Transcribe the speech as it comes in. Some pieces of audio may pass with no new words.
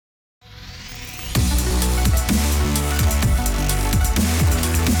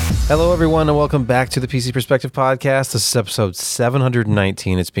Hello, everyone, and welcome back to the PC Perspective Podcast. This is episode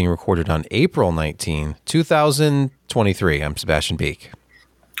 719. It's being recorded on April 19, 2023. I'm Sebastian Beek.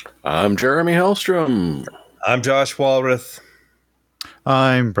 I'm Jeremy Hellstrom. I'm Josh Walrath.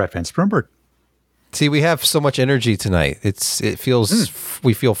 I'm Brett Van Sprumberg. See, we have so much energy tonight. It feels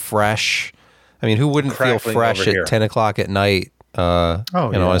we feel fresh. I mean, who wouldn't feel fresh at 10 o'clock at night? On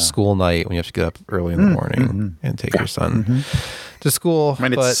a school night when you have to get up early in the morning and take your son to school. I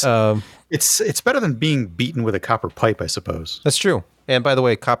mean, it's better than being beaten with a copper pipe, I suppose. That's true. And by the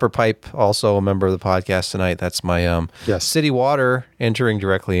way, Copper Pipe, also a member of the podcast tonight. That's my city water entering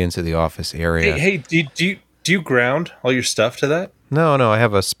directly into the office area. Hey, do you ground all your stuff to that? No, I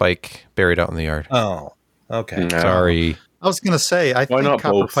have a spike buried out in the yard. Oh, okay. No. Sorry. I was going to say, I think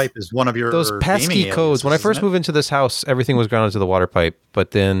copper pipe is one of your those pesky codes. When I first moved into this house, everything was grounded to the water pipe.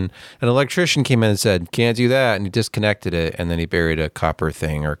 But then an electrician came in and said, "Can't do that," and he disconnected it, and then he buried a copper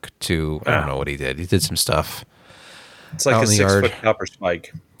thing or two. I don't know what he did. He did some stuff. It's like a 6-foot copper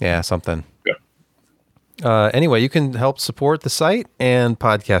spike. Yeah, something. Yeah. Anyway, you can help support the site and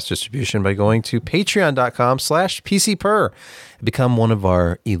podcast distribution by going to patreon.com/PCPer and become one of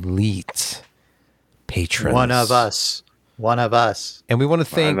our elite patrons. One of us. And we want to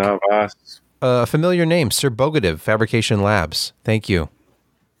thank a familiar name, Sir Bogative Fabrication Labs. Thank you.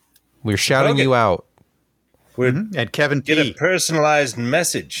 We're shouting you out. And Kevin Get T. a personalized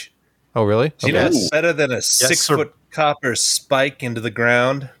message. Oh, really? Do you know what's better than a 6-foot copper spike into the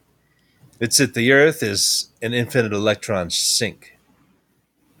ground? It's that the Earth is an infinite electron sink.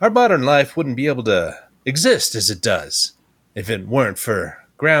 Our modern life wouldn't be able to exist as it does if it weren't for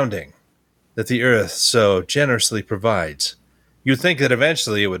grounding that the Earth so generously provides. You'd think that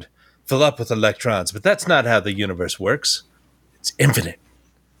eventually it would fill up with electrons, but that's not how the universe works. It's infinite.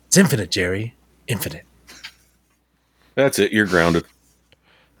 It's infinite, Jerry. Infinite. That's it. You're grounded.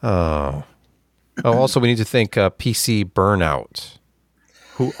 Oh. Also, we need to thank PC Burnout.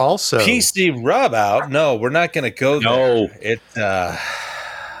 Who also... PC Rub Out? No, we're not going to go there. No.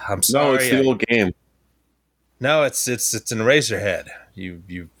 I'm sorry. No, it's the old game. No, it's an eraser head.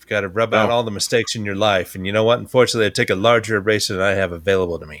 You've got to rub out all the mistakes in your life. And you know what? Unfortunately, I take a larger eraser than I have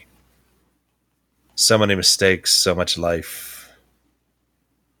available to me. So many mistakes, so much life.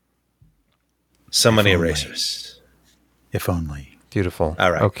 So many erasers. If only. Beautiful.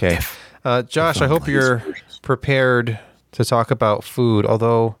 All right. Okay. Josh, I hope you're prepared to talk about food,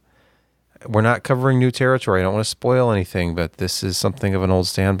 although we're not covering new territory. I don't want to spoil anything, but this is something of an old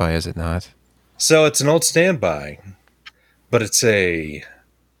standby, is it not? So it's an old standby, but it's a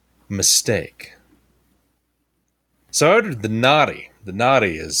mistake. So I ordered the Naughty. The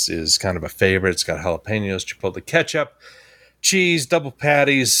Naughty is kind of a favorite. It's got jalapenos, chipotle ketchup, cheese, double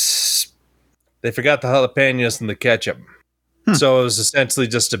patties. They forgot the jalapenos and the ketchup. So it was essentially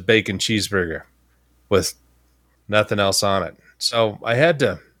just a bacon cheeseburger with nothing else on it. So I had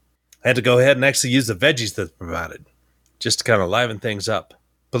to go ahead and actually use the veggies that they provided just to kind of liven things up.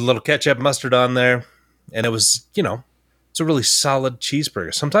 Put a little ketchup, mustard on there, and it was, it's a really solid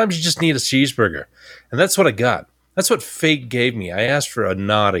cheeseburger. Sometimes you just need a cheeseburger, and that's what I got. That's what fate gave me. I asked for a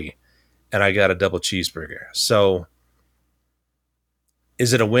Naughty, and I got a double cheeseburger. So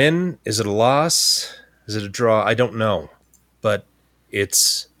is it a win? Is it a loss? Is it a draw? I don't know, but it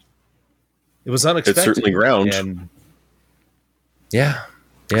was unexpected. It's certainly ground. And yeah.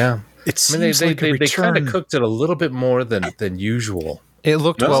 It seems they kind of cooked it a little bit more than usual. It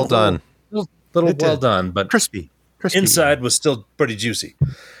looked well done. A little well done, but crispy. Inside was still pretty juicy.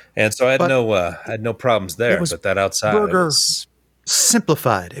 And so I had no problems there, but that outside was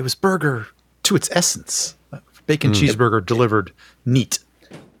simplified. It was burger to its essence. Bacon cheeseburger delivered neat.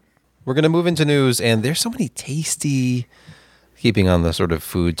 We're going to move into news, and there's so many tasty, keeping on the sort of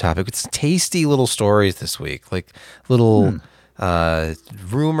food topic, it's tasty little stories this week, like little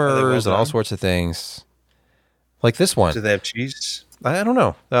rumors and all sorts of things. Like this one. Do they have cheese? I don't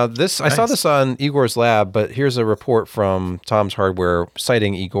know. I saw this on Igor's lab, but here's a report from Tom's Hardware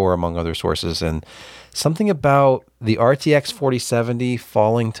citing Igor among other sources, and something about the RTX 4070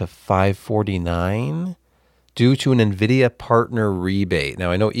 falling to $549 due to an NVIDIA partner rebate.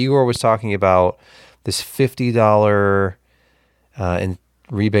 Now, I know Igor was talking about this $50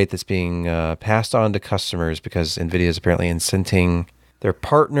 rebate that's being passed on to customers because NVIDIA is apparently incenting their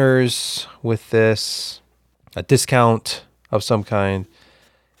partners with this, a discount of some kind.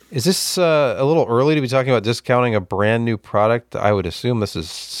 Is this a little early to be talking about discounting a brand new product? I would assume this is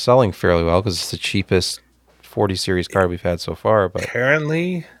selling fairly well because it's the cheapest 40 series card we've had so far. But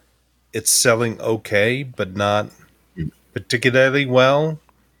apparently it's selling okay, but not particularly well.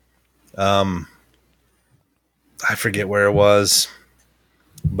 I forget where it was.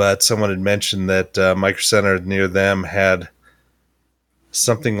 but someone had mentioned that Micro Center near them had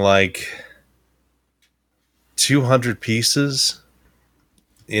something like 200 pieces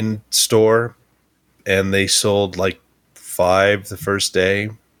in store, and they sold like 5 the first day.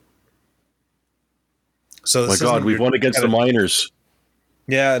 So My God, we've won against the miners.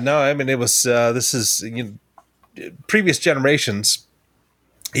 Yeah, no, I mean, it was, this is, previous generations,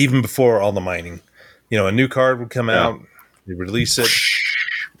 even before all the mining, a new card would come out, they release it,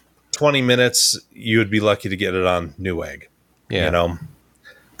 20 minutes, you would be lucky to get it on Newegg. Yeah.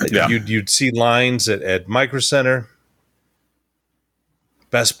 You'd see lines at Micro Center,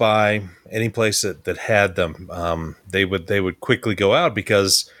 Best Buy, any place that had them. They would quickly go out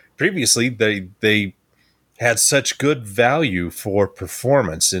because previously they had such good value for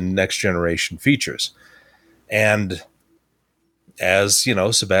performance in next generation features. And as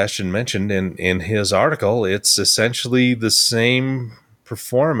Sebastian mentioned in his article, it's essentially the same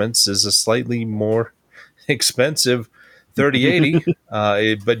performance as a slightly more expensive 3080,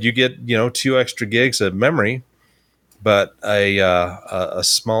 but you get 2 extra gigs of memory, but a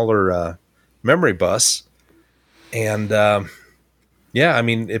smaller memory bus, and I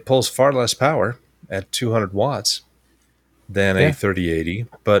mean, it pulls far less power at 200 watts than a 3080,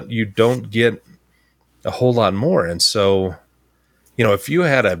 but you don't get a whole lot more. And so, if you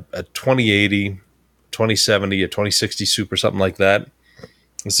had a 2080, 2070, a 2060 Super, something like that,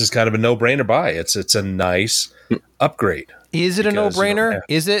 this is kind of a no-brainer buy. It's a nice upgrade. Is it a no-brainer?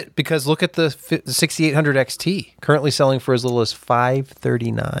 Is it? Because look at the 6800 XT, currently selling for as little as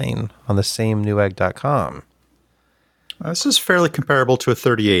 $539 on the same Newegg.com. This is fairly comparable to a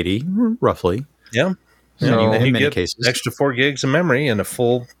 3080, roughly. Yeah. So in you many get cases, extra 4 gigs of memory and a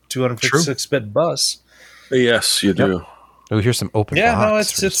full 256-bit bus. Yes, you do. Oh, here's some open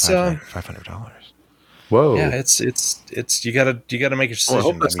box. No, it's $500. Whoa. Yeah, it's you gotta make a decision. I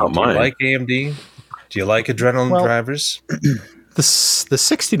hope that's not do you mine. like AMD? Do you like adrenaline drivers? The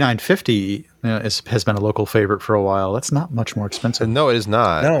 6950 has been a local favorite for a while. That's not much more expensive. No, it is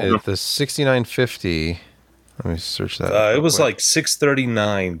not. No. The 6950. Let me search that. It was like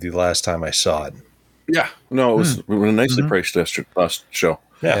 $639 the last time I saw it. Yeah, no, it was nicely priced last show.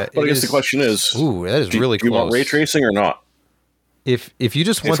 Yeah, But I guess the question is, ooh, that is really do you close. want ray tracing or not? If you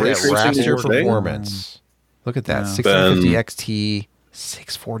just want ray that tracing raster more today? performance, look at that. Yeah. 650 XT,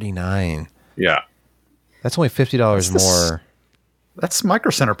 $649. Yeah. That's only $50 more. That's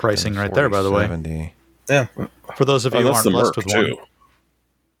Micro Center pricing right there, by the way. 4070. yeah. For those of you who That's aren't the blessed Merc with too. one.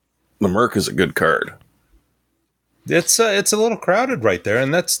 The Merc is a good card. It's a little crowded right there,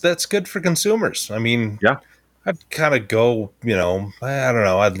 and that's good for consumers. I mean, Yeah. I'd kind of go, I don't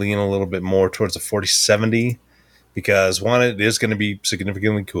know, I'd lean a little bit more towards a 4070 because one, it is going to be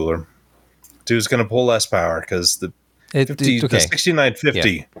significantly cooler. Two, it's going to pull less power because the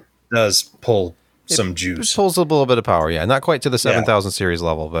 6950 does pull some juice. It pulls a little bit of power, yeah. Not quite to the 7000 series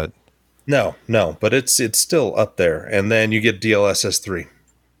level, but No, but it's still up there. And then you get DLSS 3,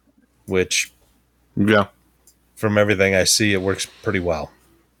 which Yeah. from everything I see, it works pretty well.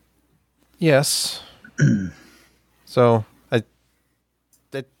 yes. So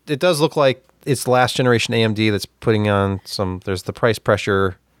it does look like it's last generation AMD that's putting on there's the price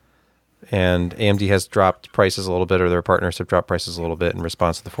pressure, and AMD has dropped prices a little bit, or their partners have dropped prices a little bit in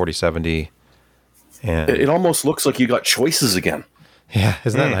response to the 4070. And It almost looks like you got choices again. yeah,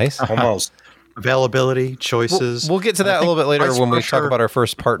 isn't that nice? Almost. Availability, choices. We'll get to that a little bit later price when we pressure- talk about our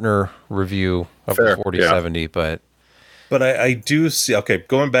first partner review of Fair, the 4070, but But I do see,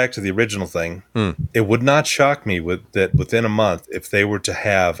 going back to the original thing, it would not shock me that within a month, if they were to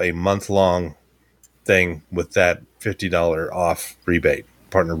have a month-long thing with that $50 off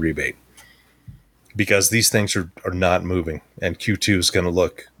partner rebate, because these things are not moving, and Q2 is going to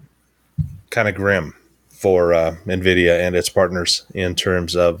look kind of grim for NVIDIA and its partners in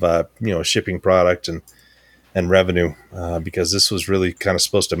terms of shipping product and revenue, because this was really kind of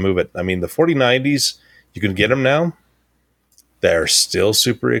supposed to move it. I mean, the 4090s, you can get them now. They're still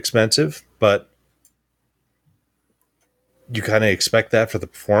super expensive, but you kind of expect that for the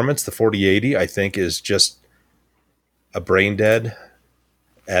performance. The 4080, I think, is just a brain dead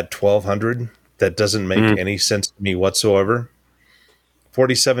at 1200. That doesn't make any sense to me whatsoever.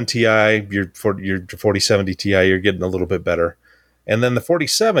 4070 Ti, your 4070 Ti, you're getting a little bit better. And then the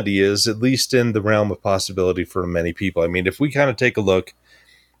 4070 is at least in the realm of possibility for many people. I mean, if we kind of take a look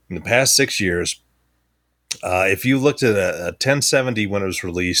in the past 6 years, if you looked at a 1070 when it was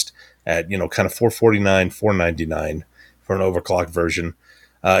released at, kind of 449, 499 for an overclocked version,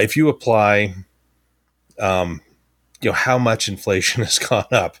 if you apply, how much inflation has gone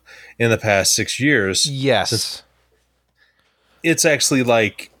up in the past 6 years. yes. it's actually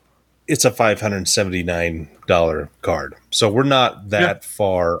like it's a $579 card. So we're not that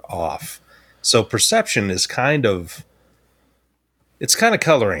far off. So perception is kind of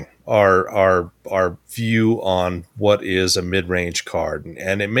coloring our view on what is a mid-range card.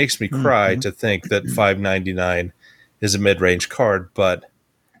 And it makes me cry to think that $599 is a mid-range card, but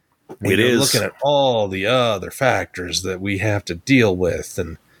when you're looking at all the other factors that we have to deal with,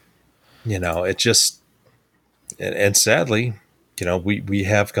 and it just and sadly, we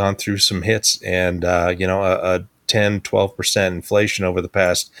have gone through some hits, and a 10-12% inflation over the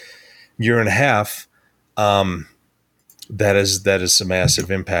past year and a half. That is a massive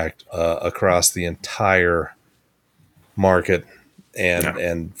impact across the entire market,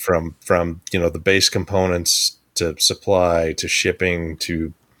 and from the base components to supply to shipping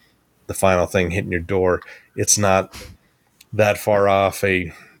to the final thing hitting your door. It's not that far off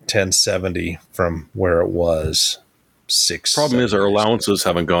a 1070 from where it was 6. Problem is our allowances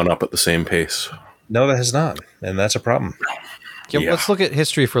haven't gone up at the same pace. No, that has not, and that's a problem. Yeah. Let's look at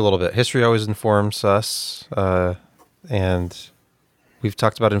history for a little bit. History always informs us, and we've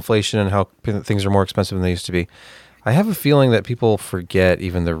talked about inflation and how things are more expensive than they used to be. I have a feeling that people forget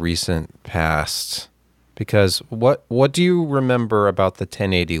even the recent past, because what do you remember about the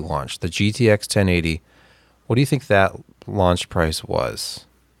 1080 launch, the GTX 1080? What do you think that launch price was?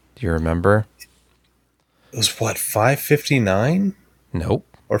 Do you remember? It was what, $559? Nope.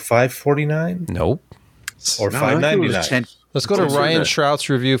 Or $549? Nope. Or $599? Let's go to Ryan Shrout's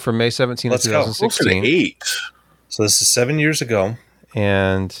review from May 17th, 2016. 8. So this is 7 years ago.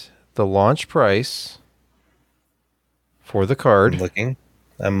 And the launch price for the card.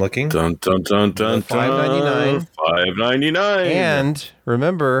 I'm looking. Dun, dun, dun, dun, $599. $599. And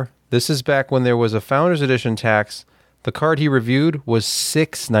remember, this is back when there was a Founders Edition tax. The card he reviewed was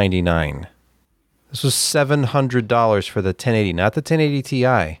 $699. This was $700 for the 1080, not the 1080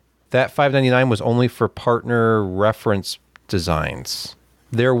 Ti. That $599 was only for partner reference designs.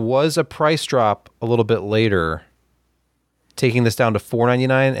 There was a price drop a little bit later, taking this down to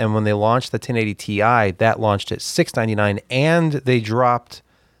 $499, and when they launched the 1080 Ti, that launched at $699, and they dropped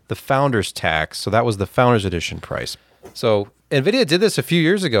the Founders tax, so that was the Founders Edition price. So NVIDIA did this a few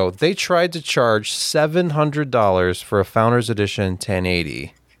years ago. They tried to charge $700 for a Founders Edition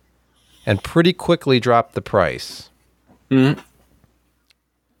 1080, and pretty quickly dropped the price. $100.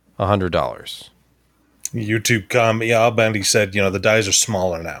 YouTube comment, Albandy said, the dies are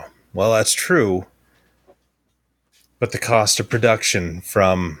smaller now. Well, that's true. But the cost of production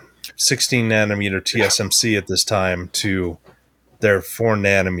from 16 nanometer TSMC at this time to their 4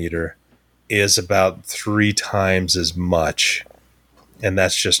 nanometer is about 3 times as much. And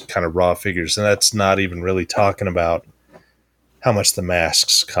that's just kind of raw figures. And that's not even really talking about how much the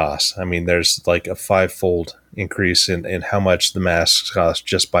masks cost. I mean, there's like a 5-fold increase in how much the masks cost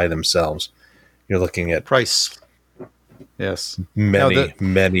just by themselves. You're looking at price. Yes.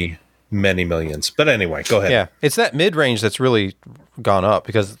 Many millions. But anyway, go ahead. Yeah, it's that mid-range that's really gone up,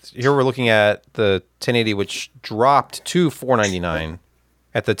 because here we're looking at the 1080, which dropped to $499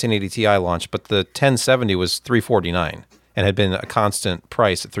 at the 1080 Ti launch, but the 1070 was $349 and had been a constant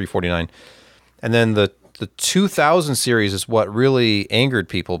price at $349. And then the 2000 series is what really angered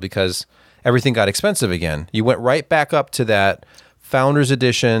people, because everything got expensive again. You went right back up to that Founders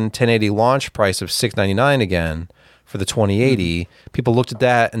Edition 1080 launch price of $699 again for the 2080. People looked at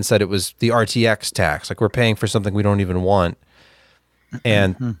that and said it was the RTX tax. Like, we're paying for something we don't even want.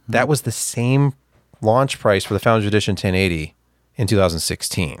 And that was the same launch price for the Founders Edition 1080 in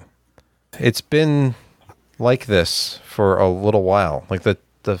 2016. It's been like this for a little while. Like the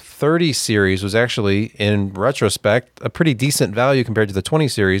 30 series was actually, in retrospect, a pretty decent value compared to the 20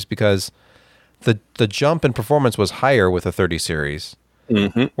 series, because the jump in performance was higher with the 30 series,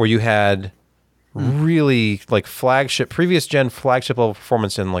 where you had really like previous gen flagship level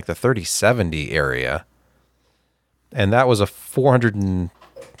performance in like the 3070 area. And that was a $499.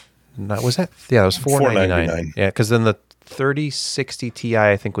 Yeah, because then the 3060 Ti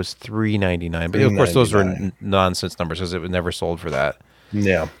I think was $399. But of course those were nonsense numbers, because it was never sold for that.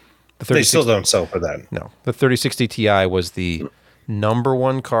 Yeah. They still don't sell for that. No. The 3060 Ti was the number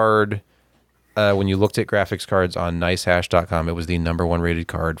one card. When you looked at graphics cards on nicehash.com, it was the number one rated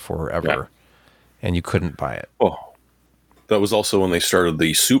card forever. And you couldn't buy it. Oh, that was also when they started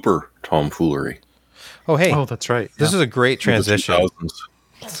the super tomfoolery. Oh, hey. Oh, that's right. This is a great transition.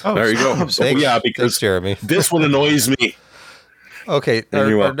 Oh, there you go. Thanks, because Jeremy. This one annoys me. Okay,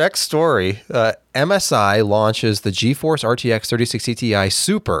 our next story. MSI launches the GeForce RTX 3060 Ti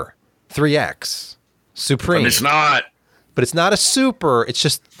Super 3X Supreme. But it's not. But it's not a Super. It's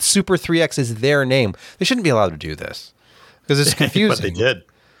just Super 3X is their name. They shouldn't be allowed to do this. because it's confusing. But they did.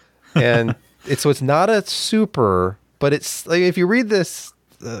 And it's not a super, but it's like if you read this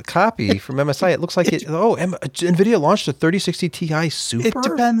copy from MSI, it looks like NVIDIA launched a 3060 Ti Super. It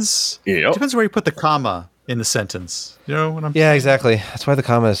depends. Yep. It depends where you put the comma in the sentence. You know what I'm Yeah, exactly. That's why the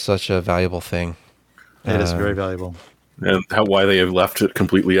comma is such a valuable thing. It is very valuable. And why they have left it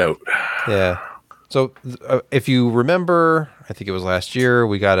completely out. Yeah. So if you remember, I think it was last year,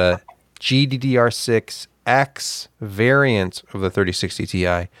 we got a GDDR6X variant of the 3060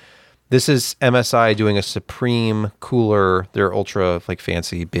 Ti. This is MSI doing a Supreme cooler, their ultra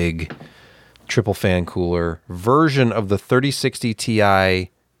fancy big triple fan cooler version of the 3060 Ti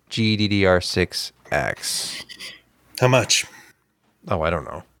GDDR6X. How much? Oh, I don't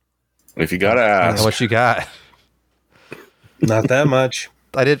know. If you got to ask. How much you got? Not that much.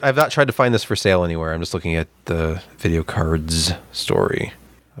 I've not tried to find this for sale anywhere. I'm just looking at the video cards story.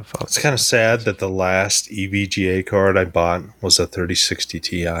 It's kind of sad that the last EVGA card I bought was a 3060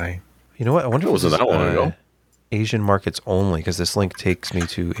 Ti. You know what? I wonder if it wasn't that long ago. Asian markets only, because this link takes me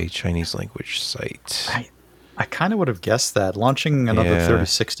to a Chinese language site. I kind of would have guessed that. Launching another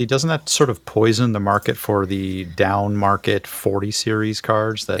 3060, doesn't that sort of poison the market for the down market 40 series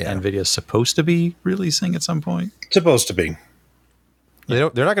cards that NVIDIA is supposed to be releasing at some point? Supposed to be.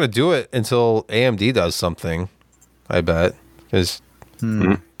 They're not going to do it until AMD does something, I bet. Because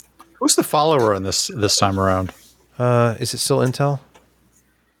Who's the follower on this time around? is it still Intel?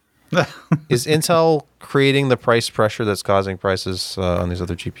 Is Intel creating the price pressure that's causing prices on these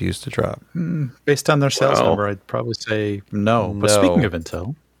other GPUs to drop? Based on their sales number, I'd probably say no. But speaking of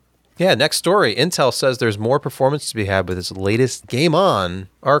Intel. Yeah, next story. Intel says there's more performance to be had with its latest Game On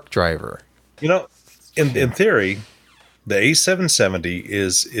Arc driver. You know, in theory, the A770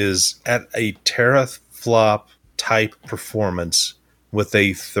 is at a teraflop type performance with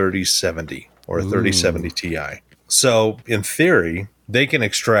a 3070 or a 3070 Ti. So in theory, they can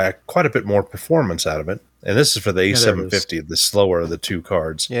extract quite a bit more performance out of it. And this is for the A750, the slower of the two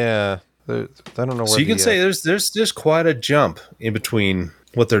cards. Yeah. I don't know where So you can say there's quite a jump in between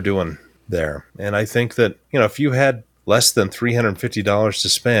what they're doing there. And I think that, if you had less than $350 to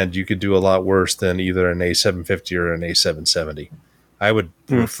spend, you could do a lot worse than either an A750 or an A770. I would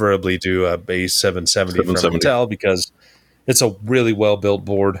preferably do a A770 from Intel because it's a really well-built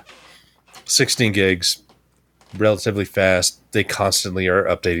board, 16 gigs, relatively fast. They constantly are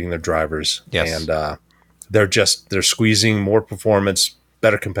updating their drivers. Yes. And they're squeezing more performance,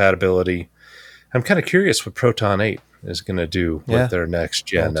 better compatibility. I'm kind of curious what Proton 8 is going to do with their next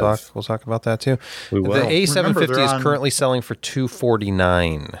gen. We'll talk about that too. We will. The A750 is currently selling for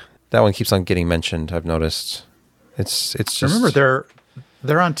 $249. That one keeps on getting mentioned, I've noticed. It's just... Remember,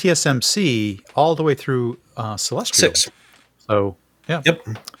 they're on TSMC all the way through Celestial. 6. So, yeah. Yep.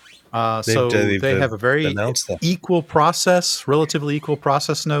 They have a very relatively equal process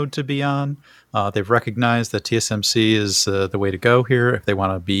node to be on. They've recognized that TSMC is the way to go here if they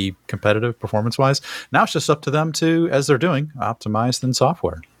want to be competitive performance-wise. Now it's just up to them to, as they're doing, optimize the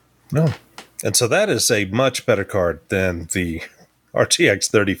software. No. And so that is a much better card than the RTX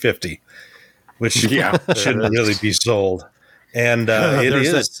 3050, which shouldn't really be sold. And it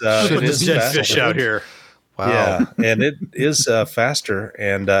is jet fish out here. Wow. Yeah, and it is faster,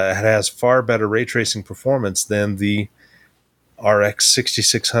 and it has far better ray tracing performance than the RX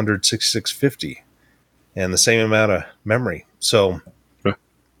 6600, 6650, and the same amount of memory. So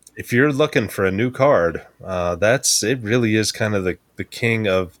if you're looking for a new card, it really is kind of the king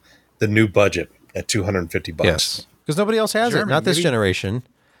of the new budget at $250. Yes, because nobody else has it. Not this generation.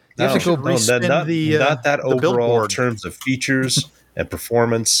 You have to go not that overall in terms of features and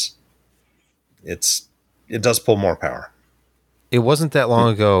performance. It does pull more power. It wasn't that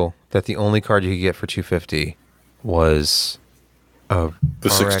long ago that the only card you could get for $250 was the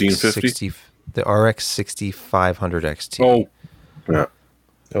 1650, the RX 6500 XT. Oh, yeah.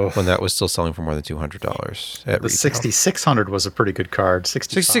 When that was still selling for more than $200 at the 6600 was a pretty good card.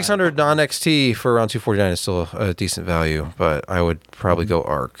 6600 non XT for around $249 is still a decent value, but I would probably go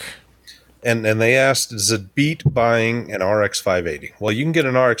ARC. And they asked, does it beat buying an RX 580? Well, you can get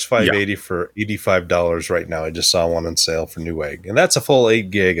an RX 580 for $85 right now. I just saw one on sale for Newegg. And that's a full 8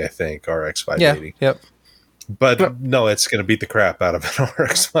 gig, I think, RX 580. Yeah, yep. But no, it's going to beat the crap out of an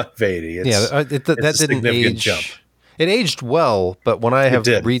RX 580. That didn't age. Jump. It aged well, but when I have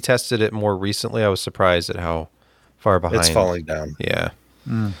retested it more recently, I was surprised at how far behind. It's falling down. Yeah,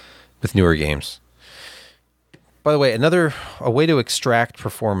 with newer games. By the way, a way to extract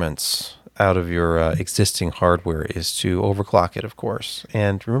performance out of your existing hardware is to overclock it, of course.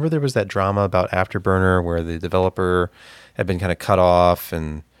 And remember there was that drama about Afterburner where the developer had been kind of cut off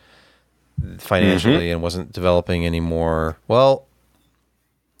and financially and wasn't developing anymore. Well,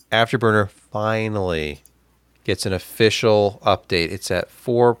 Afterburner finally gets an official update. It's at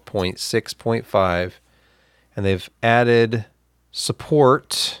 4.6.5, and they've added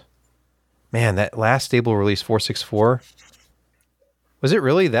support. Man, that last stable release, 464, was it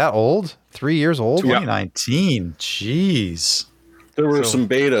really that old? 3 years old? 2019. Jeez. There were some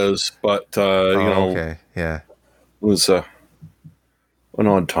betas, but okay, yeah. it was an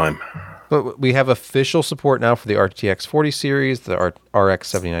odd time. But we have official support now for the RTX 40 series, the RX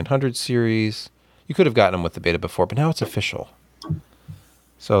 7900 series. You could have gotten them with the beta before, but now it's official.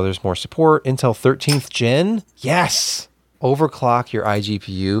 So there's more support. Intel 13th gen. Yes! Overclock your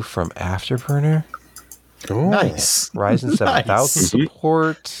iGPU from Afterburner. Oh, nice. Ryzen 7000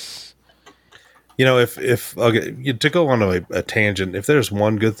 support. You know, if okay, to go on a tangent, if there's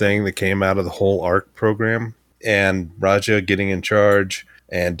one good thing that came out of the whole ARC program and Raja getting in charge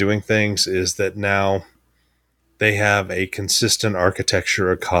and doing things, is that now they have a consistent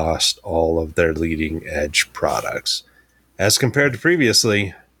architecture across all of their leading edge products, as compared to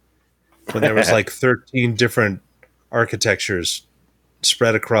previously when there was like 13 different architectures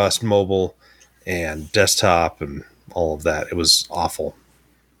spread across mobile and desktop and all of that. It was awful.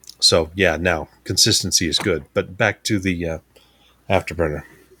 So yeah, now consistency is good. But back to the Afterburner.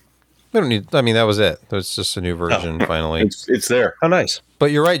 We don't need. I mean, that was it. It's just a new version finally. It's there. How nice.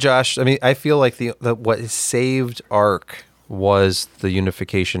 But you're right, Josh. I mean, I feel like the what saved ARC was the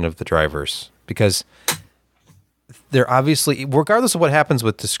unification of the drivers, because they're obviously, regardless of what happens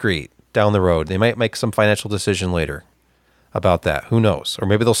with discrete down the road, they might make some financial decision later about that. Who knows? Or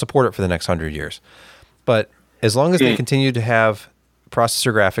maybe they'll support it for the next 100 years. But as long as they continue to have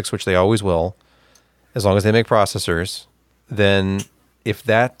processor graphics, which they always will, as long as they make processors, then if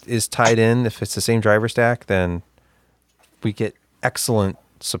that is tied in, if it's the same driver stack, then we get excellent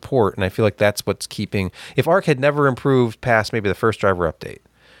support. And I feel like that's what's keeping... If ARC had never improved past maybe the first driver update,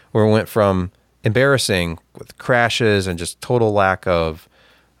 where it went from embarrassing with crashes and just total lack of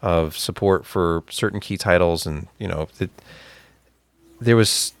support for certain key titles, and there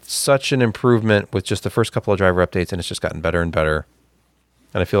was such an improvement with just the first couple of driver updates, and it's just gotten better and better.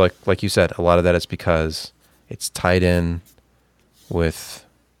 And I feel like you said, a lot of that is because it's tied in with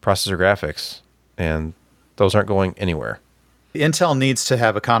processor graphics, and those aren't going anywhere. Intel needs to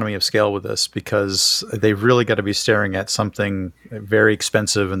have economy of scale with this, because they've really got to be staring at something very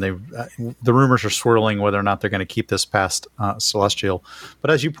expensive, and the rumors are swirling whether or not they're going to keep this past Celestial.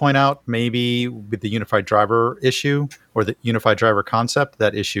 But as you point out, maybe with the unified driver issue or the unified driver concept,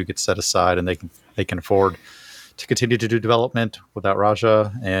 that issue gets set aside, and they can afford to continue to do development without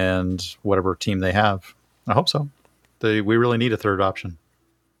Raja and whatever team they have. I hope so. We really need a third option.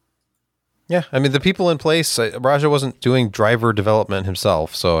 Yeah, I mean, the people in place, Raja wasn't doing driver development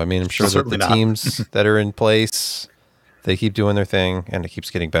himself, so I mean, I'm sure that the teams that are in place, they keep doing their thing, and it keeps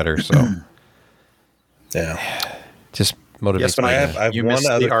getting better, so yeah. Just motivates yes, but me. I have one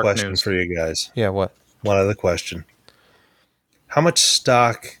other question for you guys. Yeah, what? One other question. How much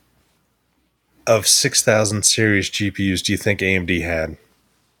stock of 6000 series GPUs do you think AMD had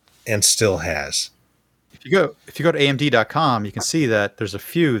and still has? If you go to AMD.com, you can see that there's a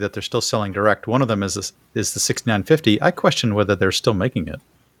few that they're still selling direct. One of them is the 6950. I question whether they're still making it.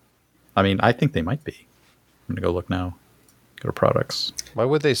 I mean, I think they might be. I'm gonna go look now. Go to products. Why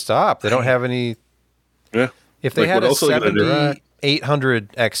would they stop? They don't have any. Yeah. If they had a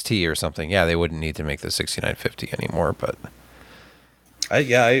 7800 XT or something, yeah, they wouldn't need to make the 6950 anymore. But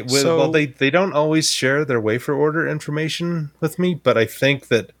well, they don't always share their wafer order information with me, but I think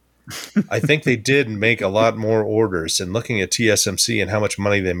they did make a lot more orders. And looking at TSMC and how much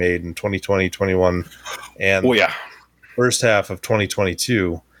money they made in 2020, 21, and first half of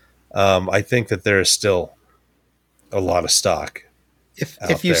 2022, I think that there is still a lot of stock.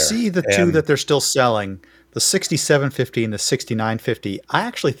 If you see the two that they're still selling, the 6750 and the 6950, I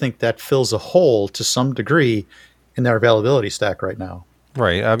actually think that fills a hole to some degree in their availability stack right now.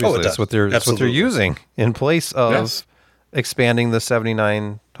 Right, obviously that's what they're using in place of expanding the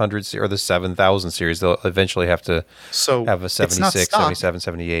 7900 or the 7000 series. They'll eventually have to have a 76, 77,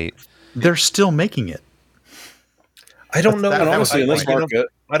 78. They're still making it. I don't know. Honestly, in this market,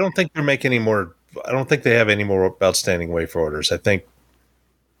 I don't think they're making any more. I don't think they have any more outstanding wafer orders. I think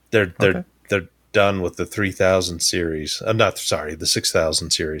they're done with the 3000 series. I'm not sorry, the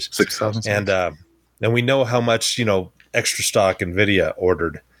 6000 series. 6000, and we know how much extra stock NVIDIA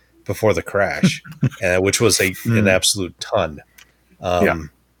ordered before the crash, which was an absolute ton. And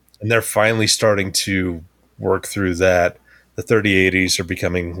they're finally starting to work through that. The 3080s are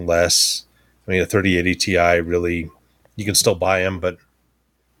becoming less. I mean, a 3080 Ti really, you can still buy them, but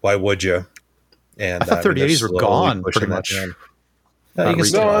Why would you? And I thought 3080s were gone pretty much. You can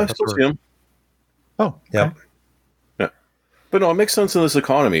still I still see them. Oh, yeah. Yeah. But no, it makes sense in this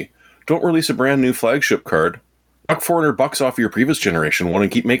economy. Don't release a brand new flagship card. Knock $400 off your previous generation one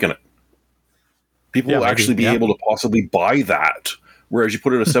and keep making it. People will actually be able to possibly buy that. Whereas you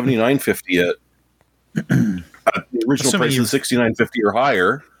put it at $79.50 at the original price of $69.50 or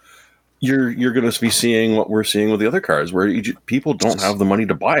higher, you're going to be seeing what we're seeing with the other cards, where people don't have the money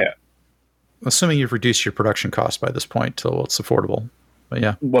to buy it. Assuming you've reduced your production cost by this point till it's affordable. But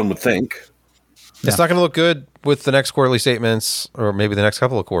yeah. One would think. It's not going to look good with the next quarterly statements or maybe the next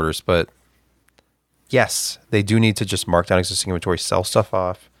couple of quarters, but yes, they do need to just mark down existing inventory, sell stuff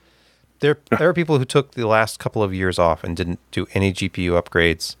off. There are people who took the last couple of years off and didn't do any GPU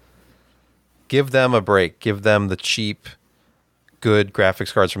upgrades. Give them a break. Give them the cheap, good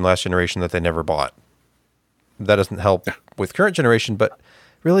graphics cards from last generation that they never bought. That doesn't help with current generation, but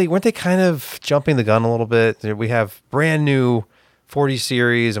really, weren't they kind of jumping the gun a little bit? We have brand new 40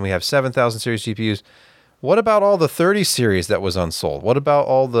 series and we have 7000 series GPUs. What about all the 30 series that was unsold? What about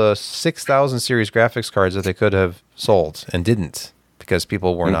all the 6000 series graphics cards that they could have sold and didn't because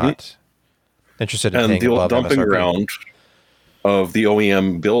people were not interested in paying above MSRP? And the old dumping ground of the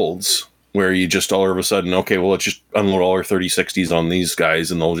OEM builds, where you just all of a sudden, okay, well, let's just unload all our 3060s on these guys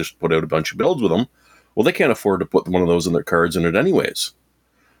and they'll just put out a bunch of builds with them. Well, they can't afford to put one of those in their cards in it anyways.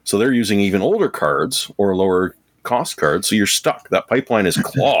 So they're using even older cards or lower cost cards. So you're stuck. That pipeline is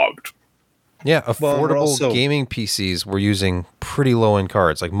clogged. Yeah, affordable gaming PCs were using pretty low-end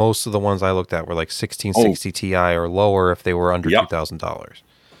cards. Like most of the ones I looked at were like 1660 Ti or lower if they were under $2,000.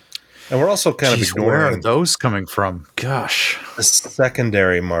 And we're also kind of ignoring where are those coming from? Gosh, the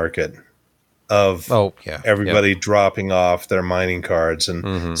secondary market of everybody dropping off their mining cards,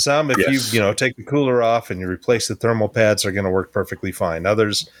 and some, if you take the cooler off and you replace the thermal pads, are going to work perfectly fine.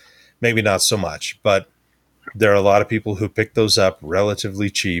 Others, maybe not so much, but there are a lot of people who pick those up relatively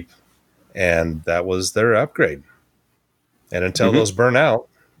cheap, and that was their upgrade. And until those burn out,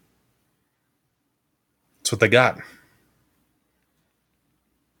 that's what they got.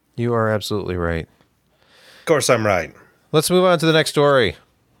 You are absolutely right. Of course, I'm right. Let's move on to the next story.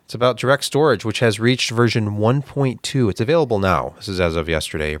 It's about direct storage, which has reached version 1.2. It's available now. This is as of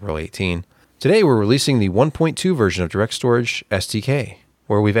yesterday, April 18. Today, we're releasing the 1.2 version of Direct Storage SDK,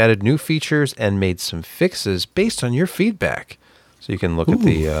 where we've added new features and made some fixes based on your feedback. So you can look at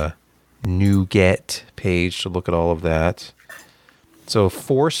the NuGet page to look at all of that. So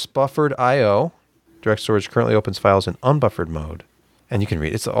force buffered I/O. Direct Storage currently opens files in unbuffered mode. And you can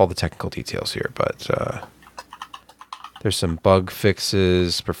read all the technical details here, but there's some bug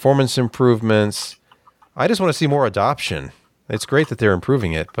fixes, performance improvements. I just want to see more adoption. It's great that they're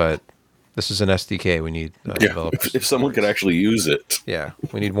improving it, but this is an SDK. We need developers. If someone could actually use it. Yeah,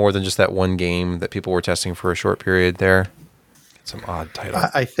 we need more than just that one game that people were testing for a short period there. Get some odd titles.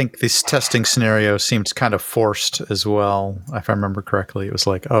 I think this testing scenario seemed kind of forced as well. If I remember correctly, it was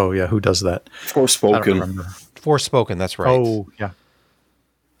like, oh yeah, who does that? Forspoken. Forspoken, that's right. Oh yeah.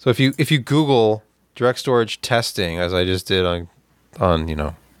 So if you Google direct storage testing, as I just did on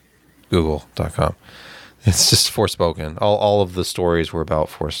Google.com, it's just Forspoken. All of the stories were about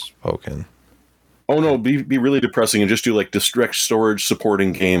Forspoken. Oh no, be really depressing and just do like direct storage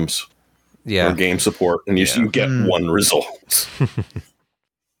supporting games. Yeah. Or game support, and you get one result.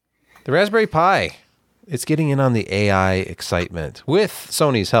 The Raspberry Pi, it's getting in on the AI excitement with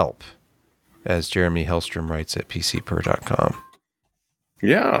Sony's help, as Jeremy Hellstrom writes at PCPer.com.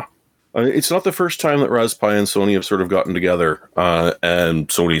 Yeah. It's not the first time that Raspberry Pi and Sony have sort of gotten together, and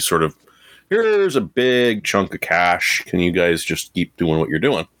Sony sort of, here's a big chunk of cash. Can you guys just keep doing what you're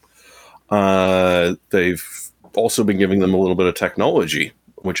doing? They've also been giving them a little bit of technology,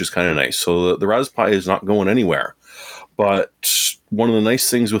 which is kind of nice. So the Raspberry Pi is not going anywhere. But one of the nice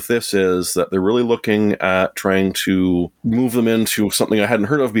things with this is that they're really looking at trying to move them into something I hadn't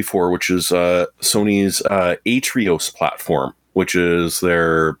heard of before, which is Sony's Atrios platform, which is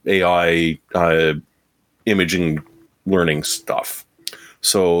their AI imaging learning stuff.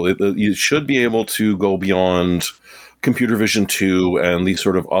 So you should be able to go beyond computer vision 2 and these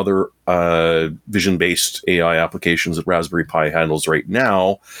sort of other vision-based AI applications that Raspberry Pi handles right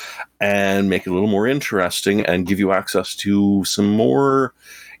now, and make it a little more interesting and give you access to some more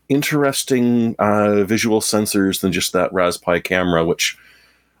interesting visual sensors than just that Raspberry Pi camera, which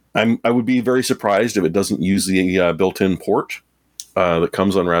I would be very surprised if it doesn't use the built-in port that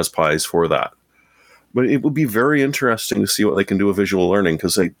comes on Raspberry Pis for that. But it would be very interesting to see what they can do with visual learning,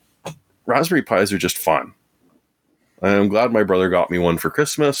 because Raspberry Pis are just fun. I'm glad my brother got me one for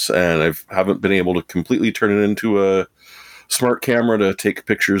Christmas, and I haven't been able to completely turn it into a smart camera to take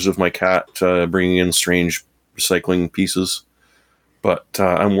pictures of my cat bringing in strange recycling pieces. But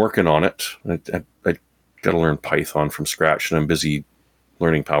I'm working on it. I got to learn Python from scratch, and I'm busy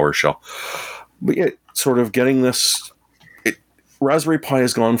learning PowerShell. But yeah, sort of getting this. Raspberry Pi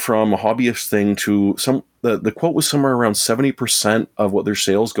has gone from a hobbyist thing to the quote was somewhere around 70% of what their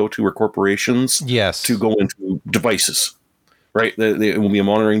sales go to are corporations. Yes. To go into devices, right? It will be a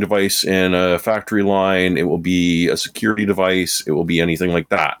monitoring device in a factory line. It will be a security device. It will be anything like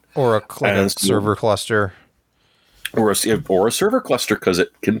that. Or a server cluster. Or a server cluster, because it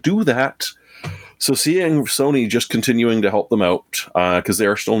can do that. So seeing Sony just continuing to help them out, because they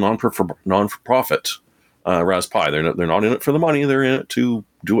are still non-for-profit, Raspberry Pi. They're not in it for the money. They're in it to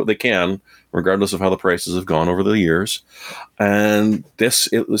do what they can, regardless of how the prices have gone over the years. And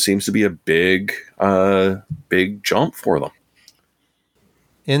it seems to be a big jump for them.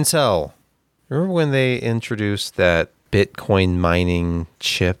 Intel. Remember when they introduced that Bitcoin mining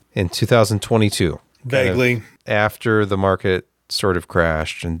chip in 2022? Vaguely. Kind of after the market sort of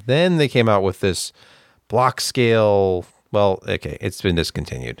crashed. And then they came out with this block scale. Well, okay, it's been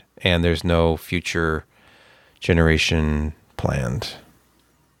discontinued. And there's no future generation planned.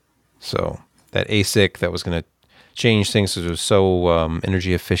 So that ASIC that was going to change things because it was so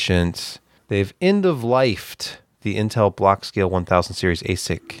energy efficient, they've end-of-lifed the Intel Block Scale 1000 series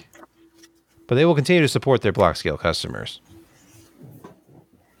ASIC. But they will continue to support their block scale customers.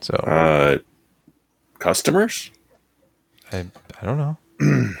 So customers? I don't know.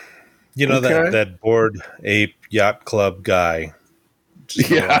 You know, Okay. that Bored Ape Yacht Club guy.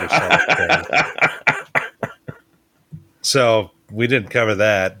 So we didn't cover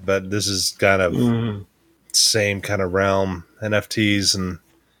that, but this is kind of same kind of realm. NFTs and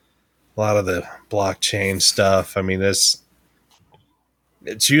a lot of the blockchain stuff. I mean, it's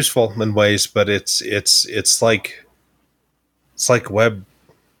useful in ways, but it's like Web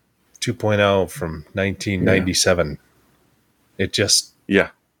 2.0 from 1997. It just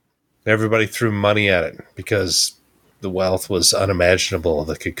everybody threw money at it because the wealth was unimaginable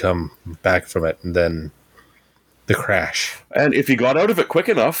that could come back from it, and then the crash. And if you got out of it quick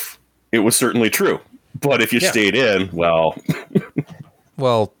enough, it was certainly true. But if you stayed in, well...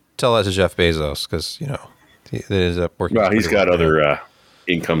 Well, tell that to Jeff Bezos, because, you know, he ends up working... Well, he's got other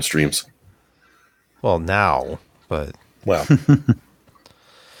income streams. Well, now, but... Well,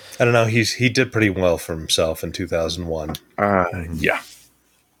 I don't know. He did pretty well for himself in 2001. Yeah.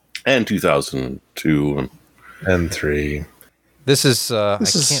 And 2002. And 3. This is...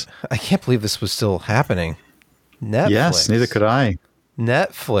 I can't believe this was still happening. Netflix. Yes, neither could I.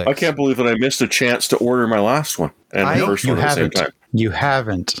 Netflix. I can't believe that I missed a chance to order my last one and the first one at the same time. You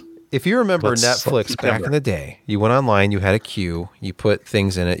haven't. If you remember Let's Netflix back in the day, you went online, you had a queue, you put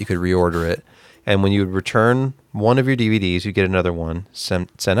things in it, you could reorder it, and when you would return one of your DVDs, you get another one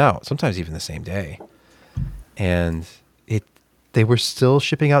sent out, sometimes even the same day. And they were still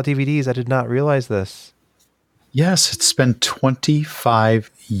shipping out DVDs. I did not realize this. Yes, it's been 25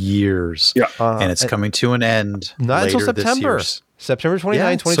 years. Yeah. And it's coming to an end. Not until later this September. year. September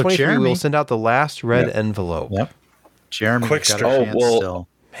 29, so 2023, Jeremy- we'll send out the last red envelope. Yep. Jeremy, Quickster. got a chance still.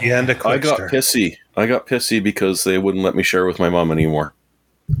 And a I got Quickster. pissy. I got pissy because they wouldn't let me share with my mom anymore.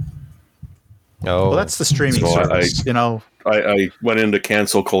 Oh, Well, that's the streaming So service. I went into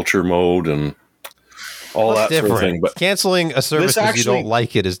cancel culture mode and all that different. sort of thing. But Canceling a service because you actually- don't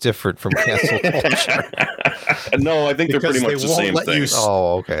like it is different from cancel culture. no, I think they're Because pretty much they the won't same let thing. you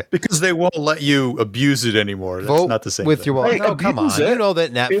Oh, okay. Because they won't let you abuse it anymore. That's Vote not the same with thing. your wallet. Hey, No, come on. abuse it. You know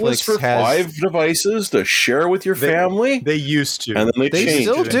that It was Netflix for has 5 devices to share with your family, They used to. and then they They changed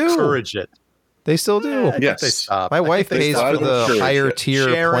still it. do. encourage it. They still do. I think Yes. they stopped. My I wife think they pays stopped. for the Sure. higher tier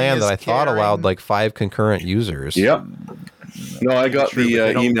Sharing plan is that I thought caring. allowed like 5 concurrent users. Yep. No, I got True, the but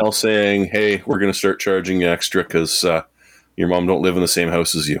they don't- email saying, "Hey, we're going to start charging you extra because your mom don't live in the same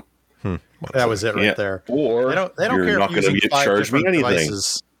house as you." That was it right Yeah. there. Or They don't you're care not if you're going to using get 5 charged me different anything.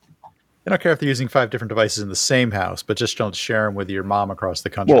 devices. They don't care if they're using 5 different devices in the same house, but just don't share them with your mom across the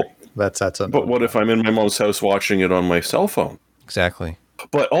country. Well, that's But what if I'm in my mom's house watching it on my cell phone? Exactly.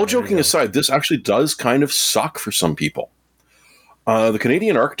 But all joking aside, this actually does kind of suck for some people. The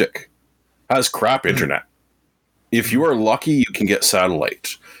Canadian Arctic has crap internet. If you are lucky, you can get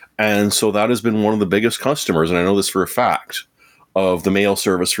satellite. And so that has been one of the biggest customers, and I know this for a fact, of the mail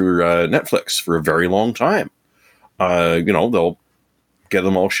service for Netflix for a very long time. They'll get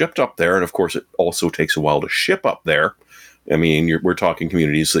them all shipped up there, and of course it also takes a while to ship up there. I mean, we're talking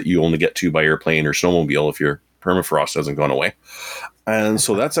communities that you only get to by airplane or snowmobile if your permafrost hasn't gone away. And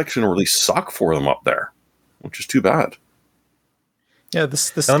so that's actually going to really suck for them up there, which is too bad. Yeah, the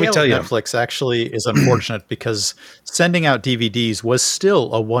scale of Netflix actually is unfortunate because sending out DVDs was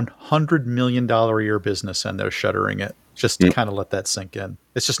still a $100 million a year business, and they're shuttering it. Just to kind of let that sink in.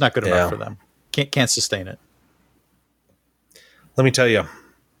 It's just not good enough for them. Can't sustain it. Let me tell you,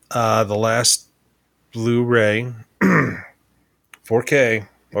 the last Blu-ray 4K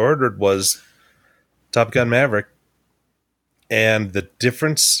ordered was Top Gun Maverick. And the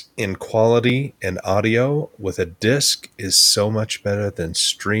difference in quality and audio with a disc is so much better than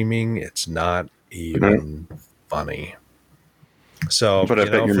streaming. It's not even funny. So, but I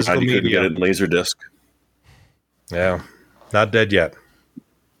bet you're mad you couldn't get it in Laserdisc. Yeah, not dead yet.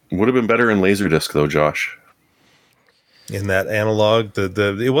 Would have been better in Laserdisc though, Josh. In that analog,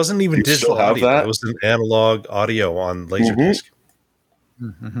 it wasn't even digital audio. That? It was an analog audio on Laserdisc.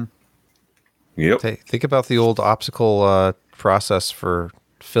 Mm-hmm. Yep. Think about the old optical process for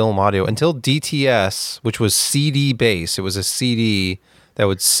film audio until DTS, which was CD based. It was a CD that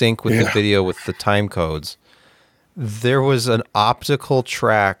would sync with the video with the time codes. There was an optical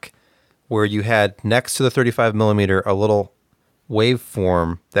track where you had next to the 35 millimeter a little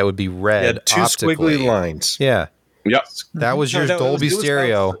waveform that would be read two optically. Squiggly lines. Yeah. Yep. That was your Dolby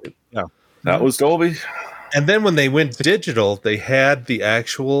stereo. That was Dolby. And then when they went digital, they had the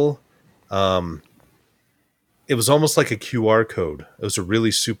actual it was almost like a QR code. It was a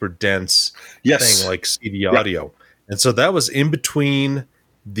really super dense thing, like CD audio. And so that was in between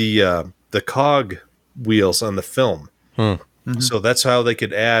the cog wheels on the film. So that's how they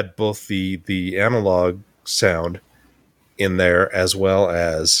could add both the analog sound in there as well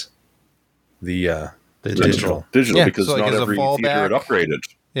as the digital. Digital, because so not every theater had upgraded.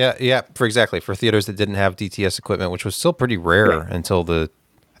 Yeah, for theaters that didn't have DTS equipment, which was still pretty rare until the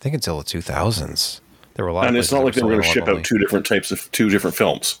 2000s. There were a lot, and it's not like they were going to ship out two different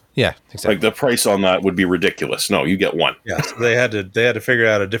films. Yeah, exactly. Like the price on that would be ridiculous. No, you get one. Yeah, so they had to figure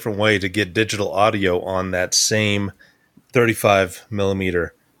out a different way to get digital audio on that same 35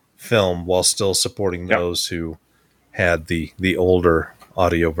 millimeter film while still supporting those who had the older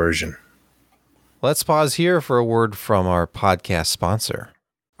audio version. Let's pause here for a word from our podcast sponsor.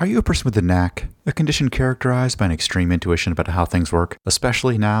 Are you a person with a knack, a condition characterized by an extreme intuition about how things work,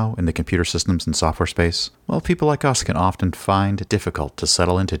 especially now in the computer systems and software space? Well, people like us can often find it difficult to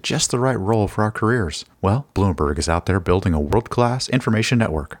settle into just the right role for our careers. Well, Bloomberg is out there building a world-class information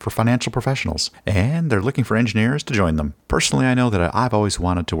network for financial professionals, and they're looking for engineers to join them. Personally, I know that I've always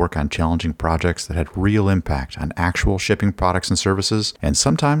wanted to work on challenging projects that had real impact on actual shipping products and services, and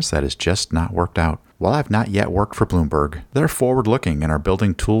sometimes that has just not worked out. While I've not yet worked for Bloomberg, they're forward-looking and are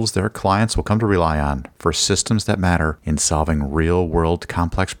building tools their clients will come to rely on for systems that matter in solving real-world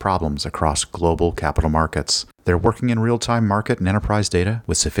complex problems across global capital markets. They're working in real-time market and enterprise data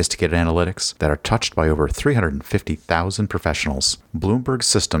with sophisticated analytics that are touched by over 350,000 professionals. Bloomberg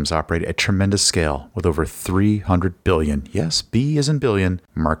systems operate at tremendous scale with over 300 billion, yes, B as in billion,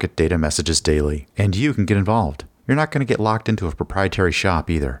 market data messages daily. And you can get involved. You're not going to get locked into a proprietary shop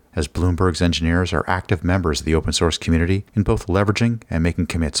either, as Bloomberg's engineers are active members of the open source community in both leveraging and making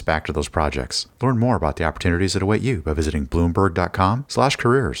commits back to those projects. Learn more about the opportunities that await you by visiting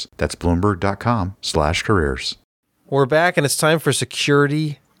Bloomberg.com/careers. That's Bloomberg.com/careers. We're back, and it's time for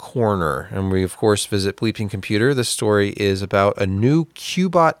Security Corner. And we, of course, visit Bleeping Computer. This story is about a new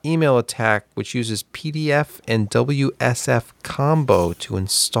Qbot email attack which uses PDF and WSF combo to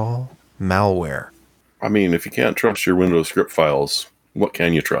install malware. I mean, if you can't trust your Windows script files, what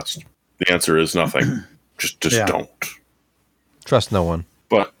can you trust? The answer is nothing. just don't. Trust no one.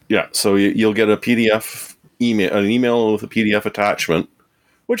 But yeah, so you'll get a PDF email, an email with a PDF attachment,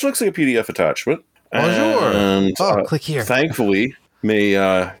 which looks like a PDF attachment. Bonjour. And click here. Thankfully, may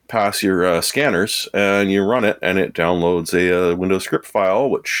pass your scanners, and you run it, and it downloads a Windows script file,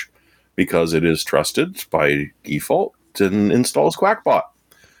 which, because it is trusted by default, installs Quackbot.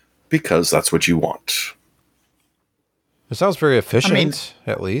 Because that's what you want. It sounds very efficient,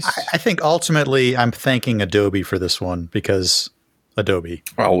 at least. I think ultimately I'm thanking Adobe for this one because Adobe.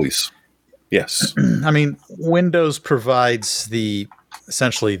 Always. Yes. I mean, Windows provides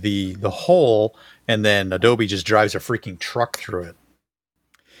essentially the whole, and then Adobe just drives a freaking truck through it.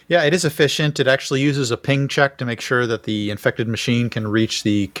 Yeah, it is efficient. It actually uses a ping check to make sure that the infected machine can reach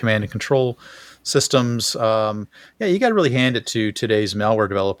the command and control systems. You got to really hand it to today's malware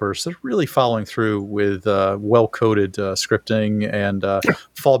developers. They're really following through with well-coded scripting and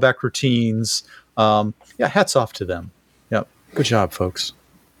fallback routines. Hats off to them. Yep, good job, folks.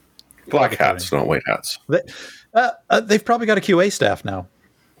 Black hats, not white hats. They've probably got a QA staff now,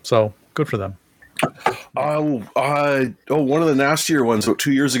 so good for them. One of the nastier ones,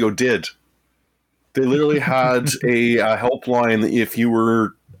 2 years ago, did. They literally had a helpline if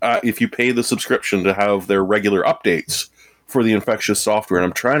you pay the subscription to have their regular updates for the infectious software. And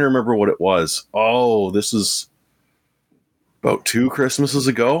I'm trying to remember what it was. Oh, this is about 2 Christmases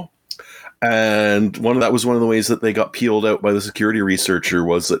ago. And that was one of the ways that they got peeled out by the security researcher,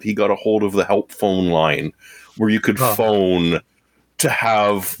 was that he got a hold of the help phone line where you could phone to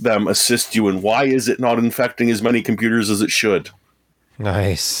have them assist you in why is it not infecting as many computers as it should.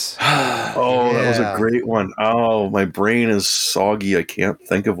 Nice. Oh, that was a great one. Oh, my brain is soggy. I can't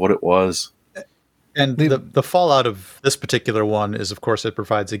think of what it was. And the fallout of this particular one is, of course, it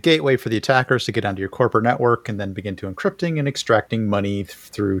provides a gateway for the attackers to get onto your corporate network and then begin to encrypting and extracting money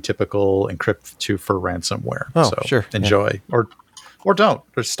through typical encrypt to for ransomware. Oh, so sure. Enjoy. Yeah. Or don't.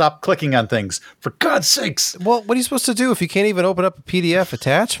 Or stop clicking on things, for God's sakes. Well, what are you supposed to do if you can't even open up a PDF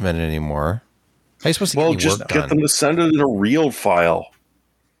attachment anymore? How are you supposed to get just work get done? them to send it in a real file.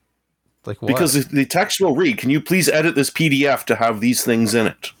 Like what? Because if the text will read, can you please edit this PDF to have these things in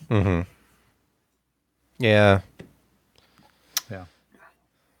it? Mm-hmm. Yeah. Yeah.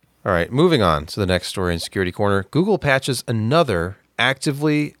 All right, moving on to the next story in Security Corner. Google patches another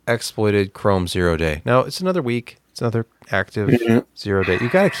actively exploited Chrome 0-day. Now, it's another week. It's another active 0-day. You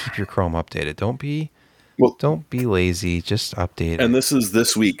got to keep your Chrome updated. Don't be lazy. Just update it. And this is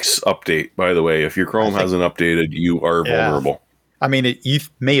this week's update, by the way. If your Chrome hasn't updated, you are vulnerable. I mean, you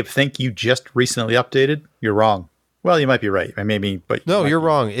may think you just recently updated. You're wrong. Well, you might be right. Maybe, but no, you're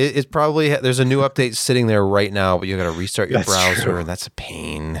wrong. It's probably there's a new update sitting there right now, but you got to restart your browser, true. And that's a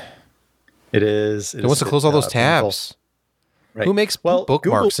pain. It is. It wants to close all those tabs. Right. Who makes bookmarks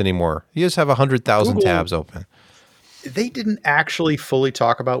Google, anymore? You just have 100,000 tabs open. They didn't actually fully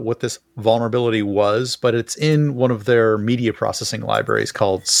talk about what this vulnerability was, but it's in one of their media processing libraries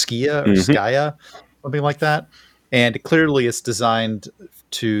called Skia or Skya, something like that. And clearly it's designed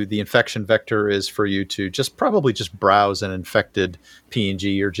to, the infection vector is for you to probably just browse an infected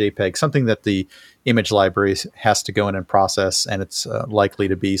PNG or JPEG, something that the image library has to go in and process, and it's likely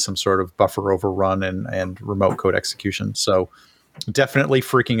to be some sort of buffer overrun and remote code execution. So definitely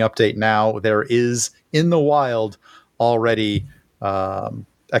freaking update now. There is in the wild already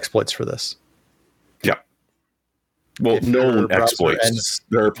exploits for this. Yeah. Well, known exploits.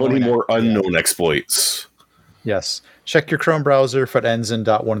 There are plenty more unknown exploits. Yes. Check your Chrome browser. If it ends in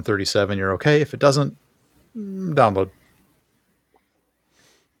 .137, you're okay. If it doesn't, download.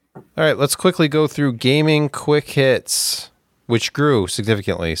 All right, let's quickly go through gaming quick hits, which grew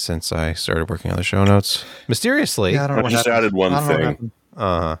significantly since I started working on the show notes. Mysteriously, I just added one thing.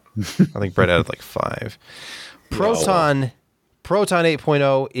 I think Brett added like 5. Proton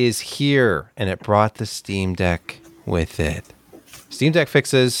 8.0 is here, and it brought the Steam Deck with it. Steam Deck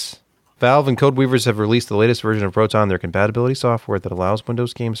fixes. Valve and Codeweavers have released the latest version of Proton, their compatibility software that allows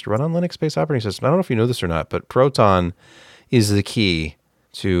Windows games to run on Linux-based operating systems. I don't know if you know this or not, but Proton is the key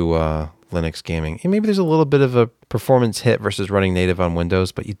to Linux gaming. And maybe there's a little bit of a performance hit versus running native on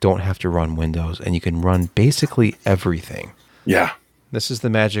Windows, but you don't have to run Windows, and you can run basically everything. Yeah. This is the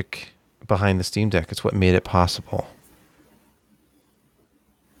magic behind the Steam Deck. It's what made it possible.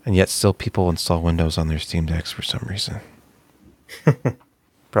 And yet still people install Windows on their Steam Decks for some reason.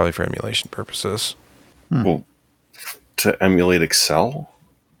 Probably for emulation purposes. Well, to emulate Excel?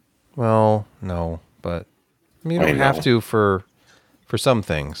 Well, no, but I mean, you don't have to for some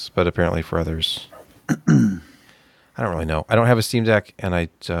things, but apparently for others. I don't really know. I don't have a Steam Deck, and I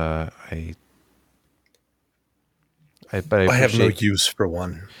have no use for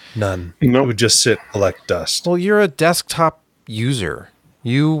one. None. Nope. It would just sit, collect dust. Well, you're a desktop user.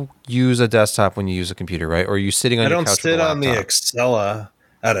 You use a desktop when you use a computer, right? Or are you sitting on your couch with a laptop? I don't sit on the Excella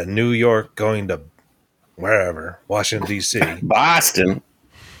out of New York going to wherever, Washington, D.C. Boston.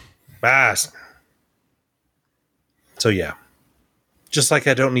 So, yeah. Just like